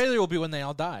and his his- failure will be when they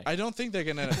all die. I don't think they're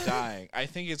going to end up dying. I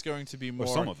think it's going to be more.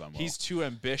 some of them will. He's too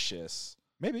ambitious,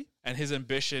 Maybe. and his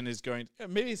ambition is going.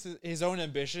 Maybe it's his own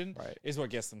ambition Right. is what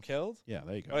gets them killed. Yeah,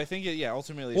 there you go. But I think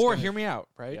ultimately. It's Or gonna- hear me out,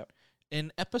 right? Yep.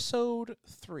 In episode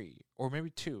 3, or maybe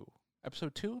 2,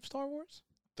 episode 2 of Star Wars?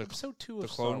 Episode 2 of the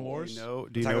Star Clone Wars? Wars.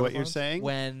 Do you Attack know of what the you're Clones? saying?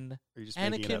 When Or are you just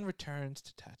making it Anakin up? returns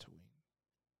to Tatooine,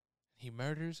 he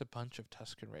murders a bunch of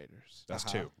Tusken Raiders. That's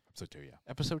Uh-huh. 2. Episode 2, yeah.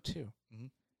 Episode 2. Mhm.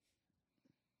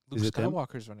 Luke Is it them?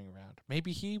 Skywalker's running around.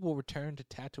 Maybe he will return to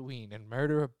Tatooine and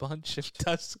murder a bunch of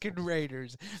Tusken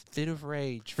Raiders, fit of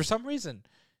rage, for some reason.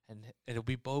 And it'll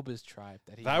be Boba's tribe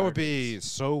that he That would murders. be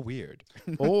so weird.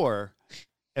 Or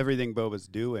everything Boba's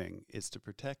doing is to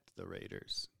protect the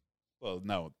Raiders. Well,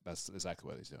 no, that's exactly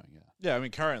what he's doing, yeah. Yeah, I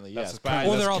mean currently, That's yes. his But current-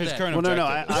 Well, that's they're all his dead. current Well, no,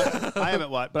 objective. I haven't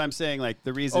watched, but I'm saying like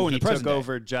the reason Oh, in he the present took day.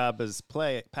 over Jabba's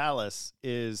palace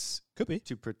is Could be.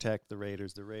 to protect the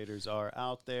Raiders. The Raiders are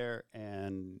out there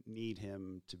and need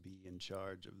him to be in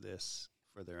charge of this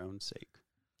for their own sake.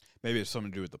 Maybe it's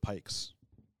something to do with the Pikes.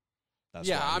 That's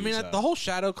yeah, why I mean, he's, the whole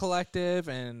Shadow Collective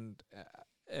and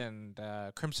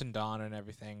Crimson Dawn and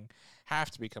everything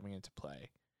have to be coming into play.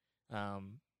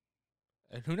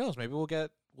 And who knows? Maybe we'll get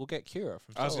Kira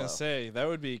from Solo. I was gonna say that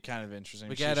would be kind of interesting.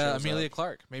 we if she get shows Amelia up.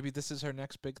 Clark. Maybe this is her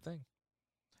next big thing.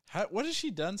 What has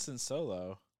she done since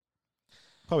Solo?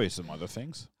 probably some other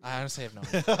things. I honestly have no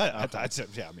idea.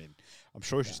 Yeah, I mean, I'm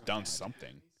sure she's done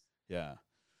something. Yeah.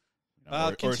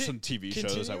 Or Conti- some TV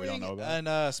shows that we don't know about.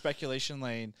 And speculation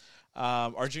lane,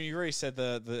 Arjun, you already said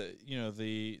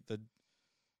the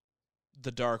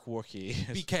Dark Wookiee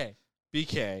BK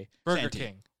BK Burger Santi.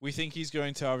 King. We think he's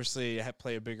going to obviously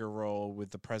play a bigger role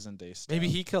with the present day stuff. Maybe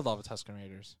he killed all the Tusken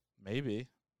Raiders. Maybe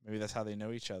that's how they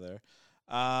know each other.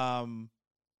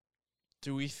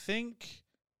 Do we think,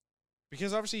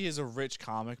 because obviously he has a rich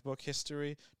comic book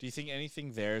history, do you think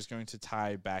anything there is going to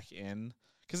tie back in?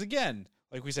 Because again,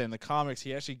 like we said in the comics,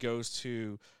 he actually goes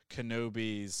to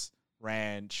Kenobi's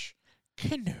ranch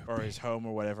or his home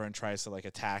or whatever and tries to like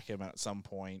attack him at some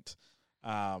point,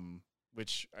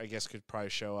 which I guess could probably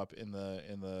show up in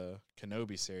the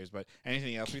Kenobi series. But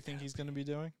anything else we think he's going to be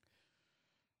doing?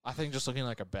 I think just looking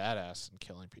like a badass and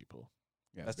killing people.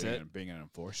 Yeah, That's being it. Being an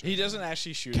enforcer. He doesn't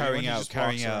actually shoot Carrying anyone, he out- just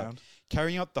carrying walks out- around.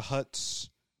 carrying out the Hutt's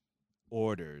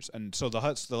orders, and so the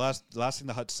last thing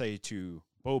the Hutts say to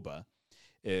Boba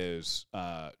is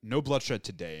no bloodshed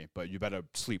today, but you better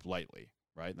sleep lightly,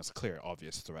 right? And that's a clear,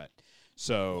 obvious threat.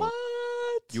 So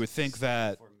you would think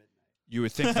that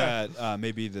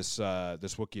maybe this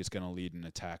Wookiee is going to lead an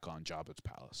attack on Jabba's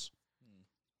palace.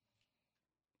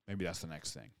 Maybe that's the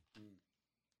next thing.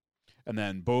 And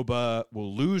then Boba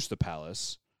will lose the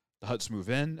palace. The Hutts move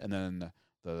in, and then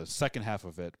the second half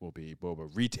of it will be Boba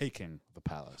retaking the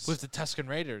palace With the Tusken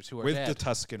Raiders who are with dead. the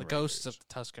Tusken the Raiders. ghosts of the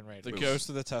Tusken Raiders. The ghost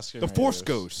of the Tusken The Force Raiders.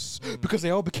 ghosts, because they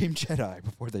all became Jedi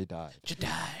before they died.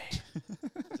 Jedi.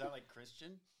 Is that like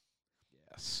Christian?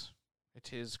 Yes.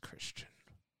 It is Christian.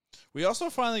 We also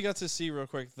finally got to see real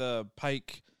quick the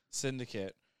Pike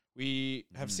Syndicate. We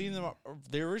have seen them.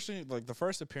 They originally, like the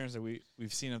first appearance that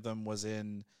we've seen of them was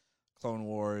in Clone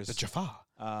Wars. The Jaffa.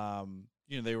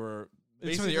 They were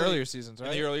In some of the basically- earlier seasons, In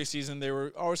right? the early season, they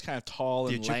were always kind of tall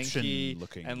The and Egyptian lanky,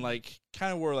 looking and like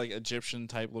kind of wore like Egyptian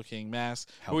type looking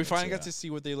masks. But we helmets, finally got yeah. to see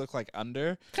what they look like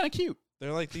under. Kind of cute.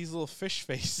 They're like these little fish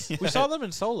faces. We saw them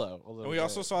in Solo. And we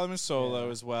also saw them in Solo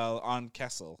Yeah. as well on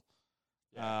Kessel.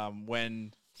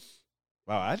 When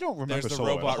Wow, I don't remember there's the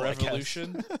Solo at Robot all, I guess.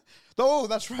 Revolution. Oh,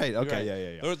 that's right.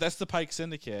 Okay, Right. yeah. That's the Pike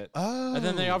Syndicate. Oh. And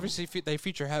then they obviously they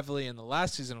feature heavily in the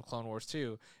last season of Clone Wars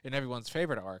too, in everyone's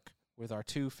favorite arc with our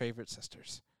two favorite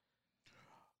sisters.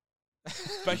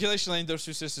 Speculation lane, those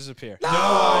two sisters appear.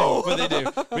 No! But they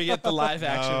do. We get the live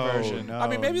action version. I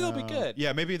mean, maybe they'll be good.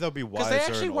 Yeah, maybe they'll be wiser. Because they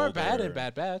actually and weren't bad in older.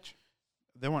 Bad Batch.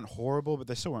 They weren't horrible, but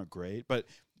they still weren't great. But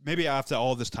maybe after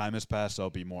all this time has passed, they'll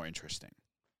be more interesting.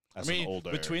 That's I mean, an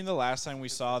older. between the last time we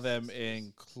saw them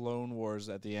in Clone Wars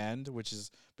at the end, which is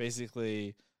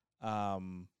basically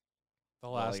The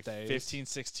last like days. 15,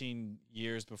 16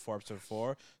 years before episode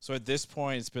 4. So at this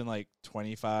point, it's been like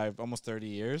 25, almost 30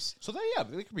 years. So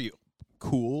they could be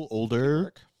cool,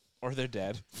 older. Or they're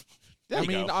dead. There I you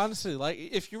mean, go. honestly, like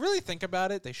if you really think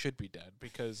about it, they should be dead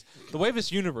because the way this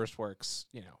universe works,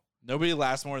 Nobody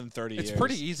lasts more than 30 it's years.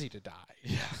 pretty easy to die.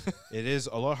 Yeah. It is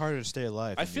a lot harder to stay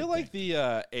alive. I than feel you'd like think.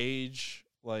 the age,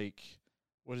 like,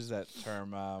 what is that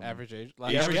term? Average age,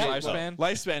 the average average lifespan.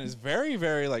 lifespan is very,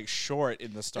 very like short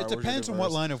in the Star It Wars depends on what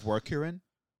universe. line of work you're in,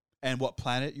 and what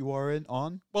planet you are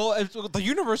on. Well, the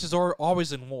universe is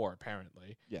always in war.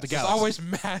 Apparently, Yes. The there's galaxy. always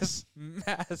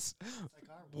mass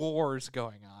wars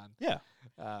going on. Yeah,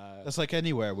 that's like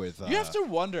anywhere with. You have to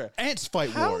wonder, ants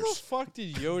fight how wars. the fuck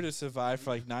did Yoda survive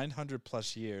for like 900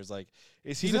 plus years? Like,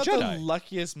 is he He's a not the Jedi.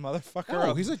 luckiest motherfucker?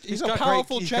 No, of- he's a got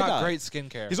powerful great, Jedi. He's got great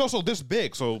skincare. He's also this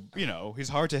big, so he's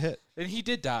hard to hit. And he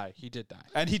did die. He did die.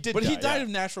 And he did, but he die, died yeah. of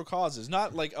natural causes,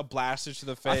 not like a blaster to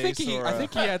the face. I think he. or I a-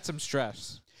 think he had some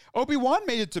stress. Obi-Wan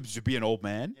made it to be an old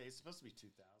man. Yeah, he's supposed to be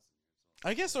 2,000.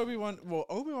 I guess Obi-Wan. Well,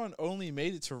 Obi-Wan only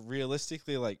made it to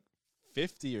realistically like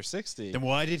 50 or 60. Then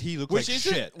why did he look Which like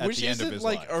isn't, shit at which the end isn't of his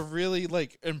like life? a really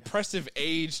like impressive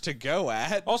age to go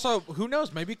at. Also, who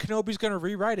knows? Maybe Kenobi's going to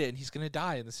rewrite it, and he's going to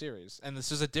die in the series. And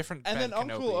this is a different. And Ben then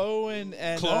Uncle Kenobi. Owen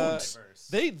and Clones.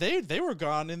 they were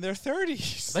gone in their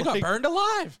 30s. They got Like, burned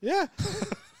alive. Yeah. By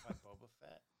Boba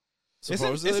Fett.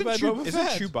 Supposedly by Boba isn't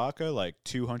Fett. Chewbacca like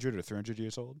 200 or 300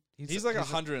 years old? He's like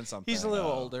 100 and something. He's a little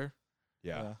Oh. older.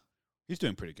 Yeah. He's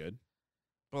doing pretty good.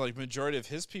 But like majority of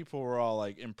his people were all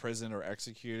like imprisoned or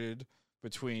executed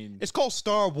between. It's called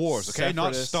Star Wars, okay?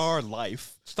 Not Separatists. Star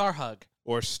Life Star hug.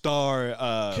 or Star.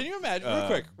 Can you imagine real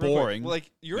quick? boring. Like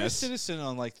you're a Yes. citizen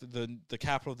on like the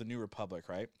capital of the New Republic,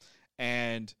 right?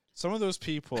 And some of those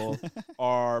people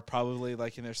are probably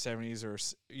like in their 70s or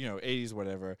 80s,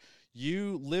 whatever.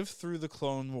 You lived through the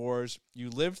Clone Wars. You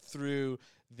lived through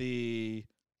the.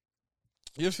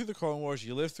 You lived through the Clone Wars.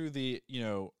 You lived through the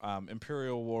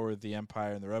Imperial War with the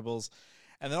Empire and the Rebels.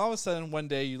 And then all of a sudden, one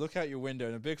day, you look out your window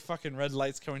and a big fucking red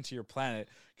light's coming to your planet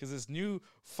because this new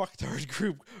fucktard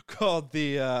group called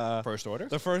the First Order?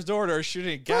 First Order is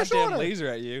shooting a First goddamn Order. laser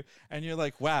at you, and you're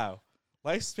like, wow,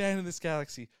 lifespan in this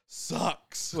galaxy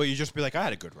sucks. Well, you just be like, I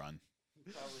had a good run.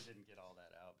 Probably didn't get all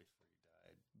that out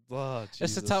before he died.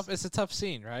 Oh, It's a tough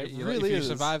scene, right? It You really if you is.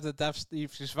 survive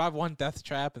if you survive one death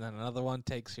trap and then another one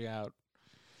takes you out.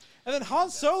 And then Han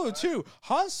Solo, too.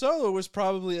 Han Solo was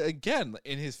probably, again,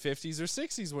 in his 50s or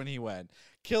 60s when he went.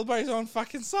 Killed by his own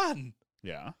fucking son.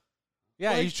 Yeah.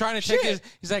 Yeah, Like, he's trying to take shit.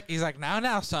 he's like,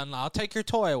 now, son, I'll take your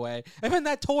toy away. And then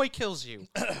that toy kills you.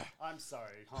 I'm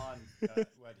sorry, Han got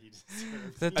what he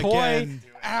deserved. The He toy didn't do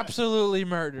it. absolutely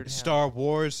murdered him. Star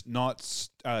Wars, not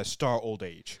Star Old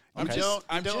Age. I'm You just, don't- you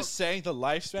I'm don't- just saying the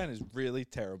lifespan is really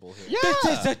terrible here.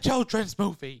 This is a children's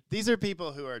movie. These are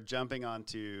people who are jumping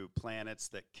onto planets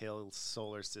that kill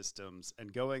solar systems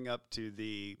and going up to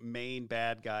the main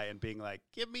bad guy and being like,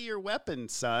 "Give me your weapon,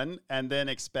 son," and then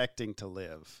expecting to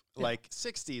live. Like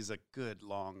 60 is a good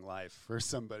long life for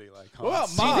somebody like Han. What about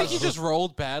Do you think Maz? he just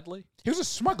rolled badly? He was a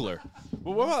smuggler.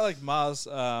 But what about, like, Maz?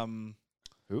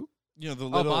 Who? The Oh,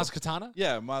 little... Maz Katana?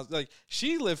 Yeah, Maz. Like,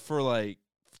 she lived for, like,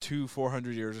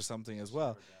 400 years or something as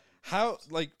well. How,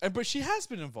 like... But she has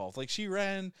been involved. Like, she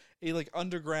ran a, like,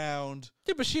 underground...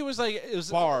 Yeah, but she was like, it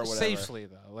was Bar or whatever. safely,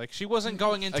 though. Like, she wasn't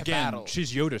going into Again, battle.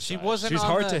 she's Yoda. She size. wasn't She's on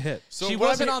hard the- to hit. So she what I'm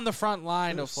wasn't hear- on the front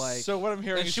line of, like... So what I'm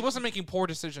hearing and is... she wasn't making poor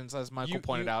decisions, as Michael You-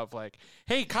 pointed you- out, of like,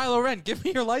 hey, Kylo Ren, give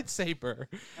me your lightsaber.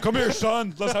 Come here,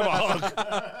 son. Let's have a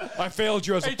hug. I failed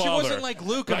you as a And she father. wasn't like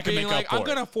Luke I and can being make up like, I'm for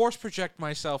going it." to force project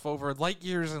myself over light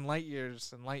years and light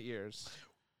years and light years.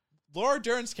 Laura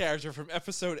Dern's character from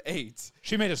episode 8.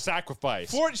 She made a sacrifice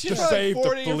She to lived, like, save 40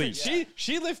 the or police. 50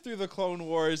 She lived through the Clone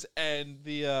Wars and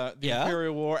the Yeah.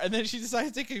 Imperial War, and then she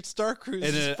decided to take a Star Cruise. In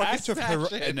and an, fucking act of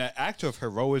smash it. in an act of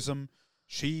heroism,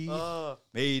 she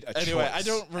made a Anyway, choice. I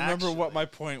don't remember what Actually. my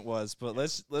point was, but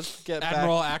let's get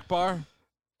Admiral back. Akbar?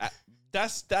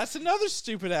 That's another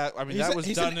stupid act. I mean, that was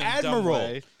he's done an in a dumb admiral.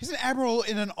 way. He's an admiral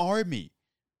in an army.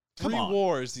 Come 3 on.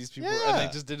 wars, these people, and Yeah.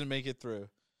 they just didn't make it through.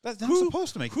 That's not Who-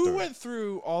 supposed to make it Who through. went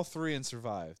through all 3 and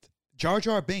survived? Jar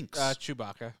Jar Binks.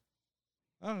 Chewbacca.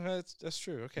 Oh, that's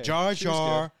true. Okay, Jar She was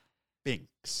Jar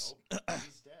Binks. He's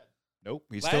dead. Nope,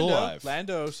 he's good. still alive.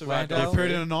 Lando survived. Lando. He all appeared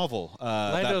 3. in a novel.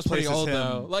 Lando's that pretty places old, him-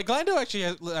 though. Like, Lando actually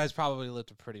has probably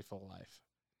lived a pretty full life.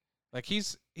 Like,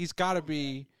 he's got to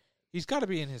be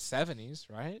in his 70s,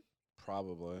 right?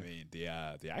 Probably. I mean,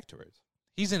 the actor is.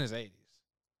 He's in his 80s.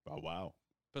 Oh wow.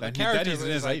 But Then the he- then character he's in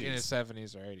is his like 80s. in his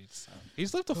 70s or 80s. So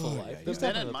he's lived a full Oh, yeah, life. yeah. He's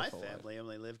Men definitely in lived my a full life. family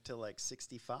only lived till like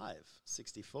 65,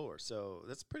 64. So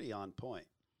that's pretty on point.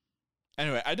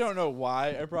 Anyway, I don't know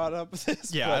why I brought up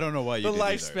this. Yeah, but I don't know why you the did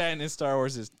either. lifespan in Star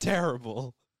Wars is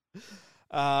terrible.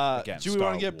 Again, Do we Star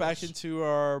want to get back Wars. into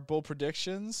our bold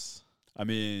predictions? I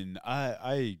mean,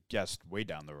 I guessed way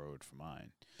down the road for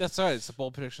mine. That's all right. It's the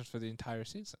bold predictions for the entire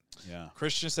season. Yeah.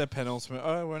 Christian said penultimate.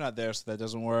 Oh, we're not there, so that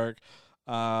doesn't work.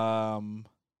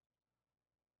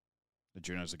 The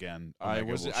Junos again. I Omega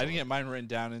will didn't show get up. mine written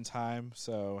down in time,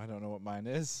 so I don't know what mine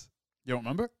is. You don't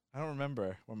remember? I don't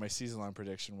remember what my season long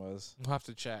prediction was. We'll have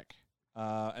to check.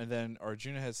 And then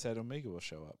Arjuna had said Omega will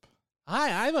show up.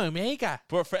 Hi, I'm Omega.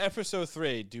 But for episode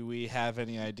 3, do we have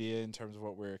any idea in terms of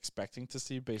what we're expecting to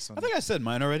see based on? I think I said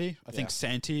mine already. I Yeah. think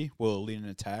Santi will lead an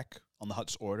attack on the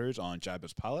Hutt's orders on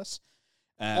Jabba's palace.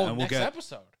 And we'll next get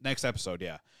episode. next episode,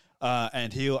 yeah.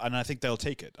 And I think they'll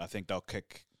take it. I think they'll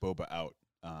kick Boba out.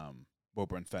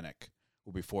 Boba and Fennec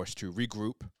will be forced to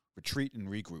retreat and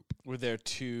regroup. with their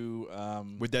two.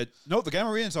 With that, no, the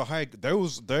Gamorreans are high.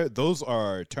 Those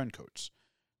are turncoats.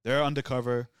 They're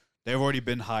undercover. They've already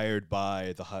been hired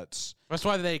by the Hutts, That's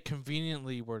why they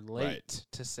conveniently were late Right.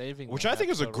 to saving which them I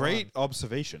think is a episode great one.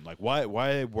 observation. Like, why were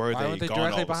Why they weren't they gone directly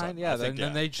all of a behind? sudden? Yeah, I think,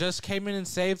 then they just came in and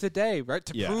saved the day, right,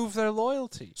 to Yeah. prove their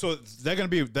loyalty. So they're gonna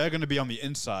be on the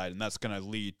inside, and that's gonna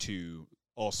lead to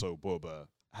also Boba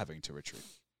having to retreat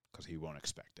because he won't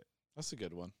expect it. That's a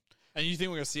good one. And you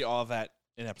think we're gonna see all of that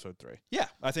in episode 3? Yeah,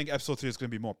 I think episode 3 is going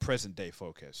to be more present day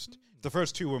focused. The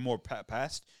first 2 were more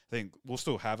past. I think we'll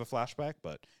still have a flashback,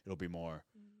 but it'll be more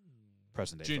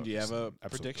present day. June, do you have focused a in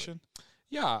episode prediction?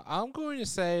 Yeah, I'm going to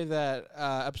say that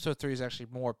episode 3 is actually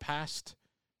more past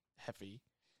heavy.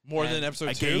 More And than episode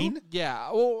again? 2?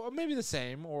 Yeah, well, maybe the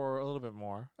same or a little bit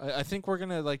more. I think we're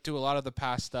gonna like do a lot of the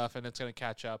past stuff, and it's gonna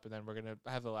catch up, and then we're gonna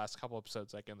have the last couple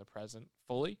episodes like in the present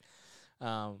fully.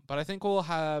 But I think we'll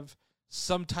have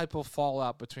some type of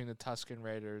fallout between the Tusken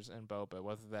Raiders and Boba,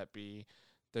 whether that be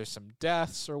there's some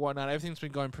deaths or whatnot. Everything's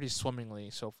been going pretty swimmingly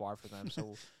so far for them, so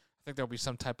I think there'll be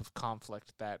some type of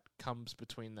conflict that comes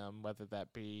between them, whether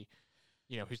that be,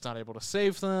 he's not able to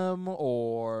save them,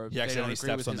 or He they don't accidentally agree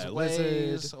steps with on his that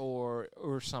ways, lizard.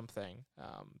 or something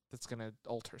that's gonna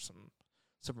alter some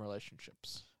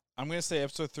relationships. I'm gonna say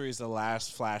episode 3 is the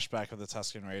last flashback of the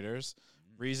Tusken Raiders.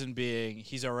 Reason being,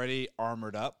 he's already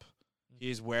armored up.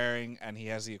 He's wearing, and he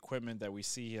has the equipment that we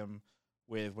see him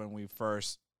with when we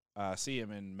first see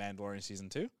him in Mandalorian season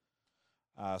 2.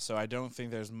 So I don't think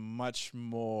there's much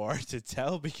more to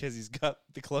tell because he's got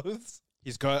the clothes.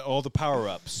 He's got all the power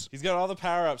ups. He's got all the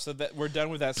power ups, so that we're done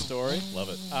with that story. Love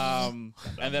it.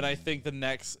 And then I think the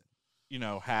next,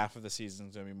 half of the season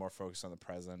is gonna be more focused on the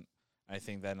present. I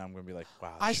think then I'm gonna be like,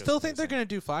 wow. I this show's still think they're amazing. going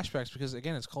to do flashbacks because,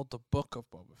 again, it's called the Book of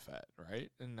Boba Fett,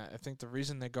 right? And I think the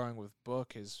reason they're going with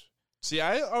book is See,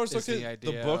 I always is look the at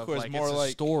idea the book of, was like, more it's a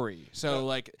like story. So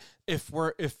like if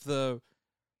the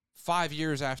 5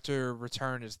 years after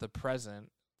Return is the present,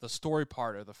 the story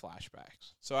part of the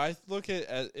flashbacks. So I look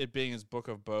at it being as Book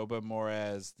of Boba more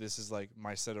as this is like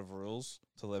my set of rules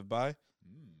to live by,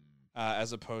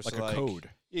 as opposed Like to a like code.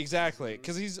 Exactly,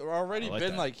 because he's already I like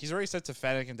been that. like he's already said to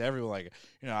Fennec and to everyone like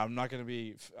I'm not gonna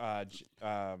be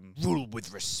Rule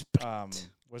with respect.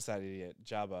 what's that idiot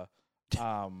Jabba,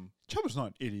 Jabba's not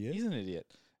an idiot. he's an idiot,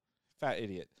 fat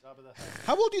idiot.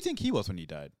 How old do you think he was when he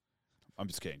died? I'm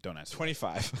just kidding. Don't answer.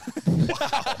 25.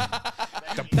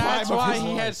 That's of why his he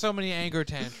life. had so many anger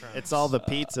tantrums. It's all the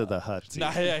pizza the Hutt.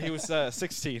 Nah, yeah, he was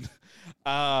 16.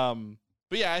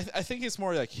 But yeah, I think it's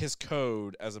more like his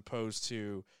code as opposed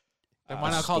to Then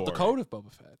why not call it the story. Code of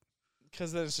Boba Fett?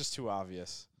 because then it's just too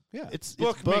obvious. Yeah. It's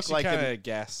Book book makes you like kind in, of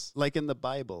guess. like in the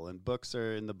Bible, and books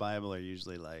are in the Bible are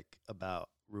usually like about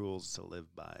rules to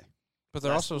live by. But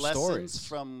they're also Lessons stories.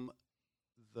 from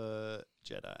the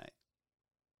Jedi.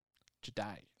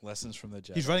 Jedi. Lessons from the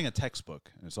Jedi. He's writing a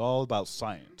textbook, and it's all about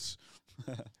science.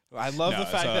 I love No, the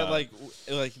it's, fact that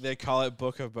like they call it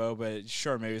Book of Boba.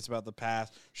 Sure, maybe it's about the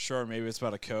past. Sure, maybe it's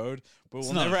about a code. But It's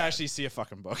we'll not never that. actually see a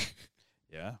fucking book.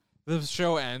 Yeah. The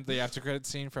show ends. The after credit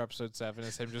scene for episode 7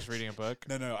 is him just reading a book.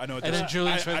 No, I know. And then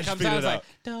Julian I Smith just comes figured out it and is like,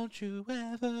 "Don't you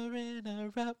ever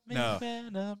interrupt me No.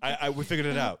 when I'm we figured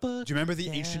it out. Do book you remember the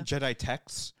down." ancient Jedi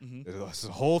texts? Mhm. This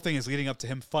whole thing is leading up to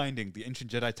him finding the ancient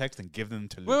Jedi text and give them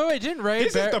to Luke. Wait, didn't Ray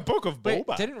This is the book of wait,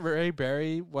 Boba. didn't Ray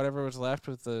bury whatever was left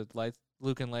with the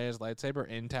Luke and Leia's lightsaber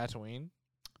in Tatooine?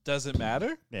 Does it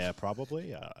matter? Yeah,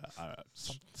 probably.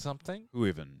 Something? Who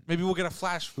even? Maybe we'll get a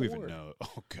flash Who forward. even know?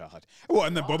 Oh God! Well,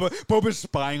 and then Boba's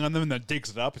spying on them, and then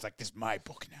digs it up. It's like, this is my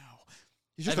book now.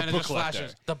 He's just And then a it book just collector.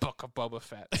 flashes the Book of Boba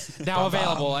Fett. Now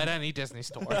available at any Disney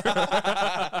store.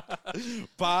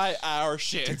 Buy our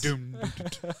shit.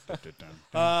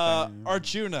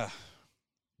 Arjuna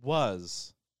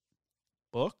was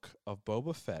Book of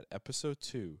Boba Fett, Episode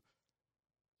 2.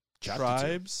 Chapter 2.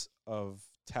 Tribes of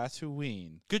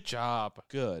Tatooine. Good job.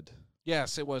 Good.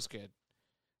 Yes, it was good.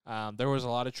 There was a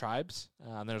lot of tribes.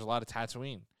 There was a lot of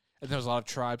Tatooine. And there was a lot of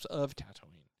tribes of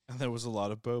Tatooine. And there was a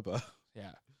lot of boba.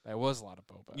 Yeah, there was a lot of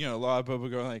boba. You know, a lot of boba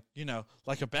going like,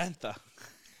 like a bantha.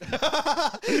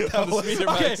 That was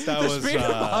Okay, that the was speed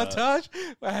montage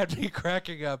had me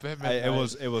cracking up. At midnight.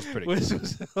 it was pretty Which good.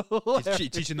 was He's hilarious.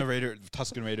 teaching the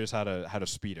Tusken Raiders how to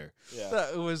speeder.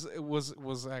 Yeah. It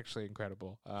was actually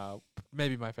incredible.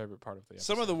 Maybe my favorite part of the episode.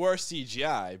 Some of the worst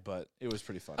CGI, but it was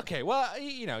pretty funny. Okay, well,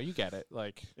 you get it.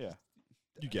 Like Yeah.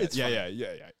 You get It's it. funny.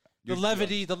 Yeah. the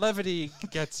levity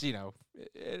gets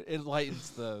it lightens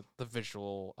the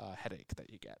visual headache that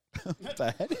you get.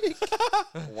 the headache.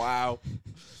 Wow.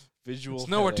 Visual. It's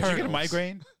no headache. Did you get a Eternals.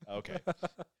 migraine? Okay.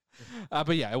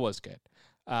 But yeah, it was good.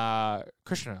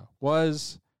 Krishna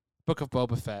was Book of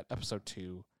Boba Fett, Episode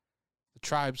 2, The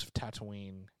Tribes of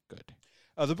Tatooine. Good.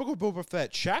 The Book of Boba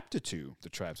Fett, Chapter 2, The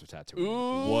Tribes of Tatooine.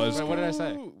 Ooh. Was Wait, what did I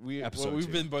say? Episode we've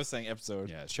 2. been both saying episode.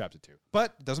 Yeah, it's Chapter 2.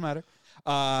 But it doesn't matter.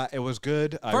 It was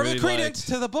good. I Further really credence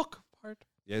liked- to the book part.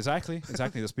 Yeah, exactly.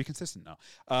 Let's be consistent now.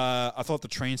 I thought the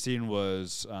train scene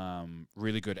was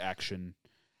really good action.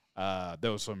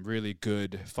 There was some really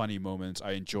good, funny moments.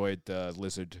 I enjoyed the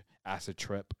lizard acid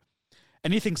trip.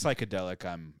 Anything psychedelic,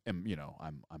 I'm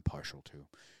partial to.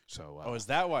 So, Oh, is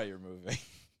that why you're moving?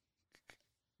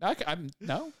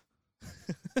 no,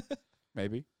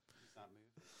 maybe.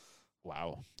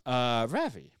 Wow,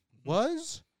 Ravi,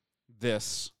 was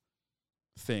this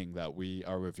thing that we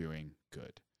are reviewing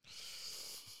good?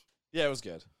 Yeah, it was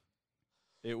good.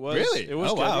 It was Really? It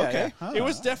was Oh, good. wow, yeah, okay. yeah. It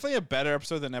was Ah. definitely a better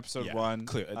episode than episode Yeah, 1.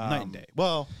 Clear, night and day.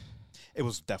 Well, it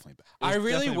was definitely better. It was I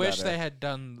really definitely wish better. they had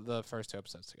done the first 2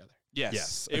 episodes together.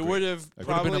 Yes, it agreed. would have It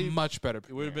would have been probably a much better.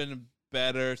 it would have been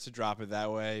better to drop it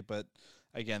that way, but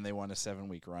again, they won a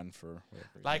 7-week run for whatever.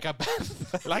 like a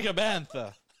like a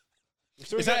bantha.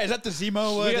 So Is that the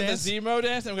Zemo? we got dance? the Zemo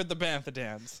dance and we got the bantha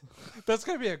dance. That's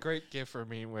gonna be a great gift for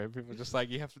me where people just like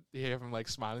you have him like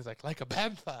smiling. He's like a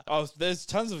panther. Oh, there's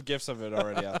tons of gifs of it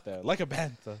already out there. Like a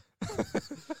bantha.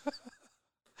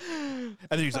 And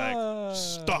then he's like,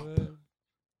 "Stop,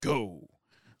 go,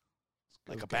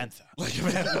 like a bantha, Like a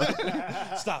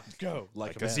bantha. Stop. Go.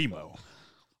 like a bantha. Zemo."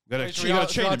 You gotta Wait, chain him.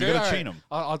 You gotta Alright. chain him.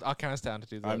 I'll count us down to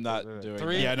do that. I'm not doing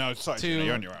 3, that. Yeah, no, sorry, 2,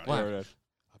 you're on your own. 1. I'm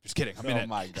just kidding. I'm in Oh it.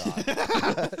 my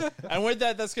god. And with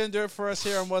that, that's going to do it for us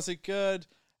here on Was It Good?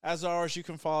 As always, you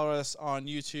can follow us on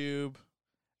YouTube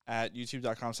at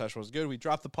youtube.com/wasitgood. We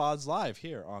drop the pods live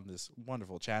here on this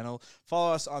wonderful channel.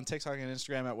 Follow us on TikTok and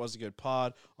Instagram at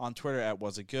wasitgoodpod, on Twitter at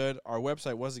wasitgood. Our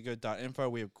website, wasitgood.info.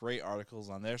 We have great articles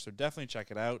on there, so definitely check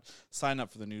it out. Sign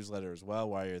up for the newsletter as well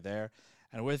while you're there.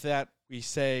 And with that, we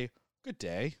say good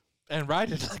day. And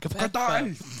ride it like a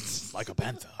panther. Like a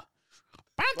panther.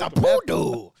 Panther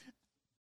poodoo.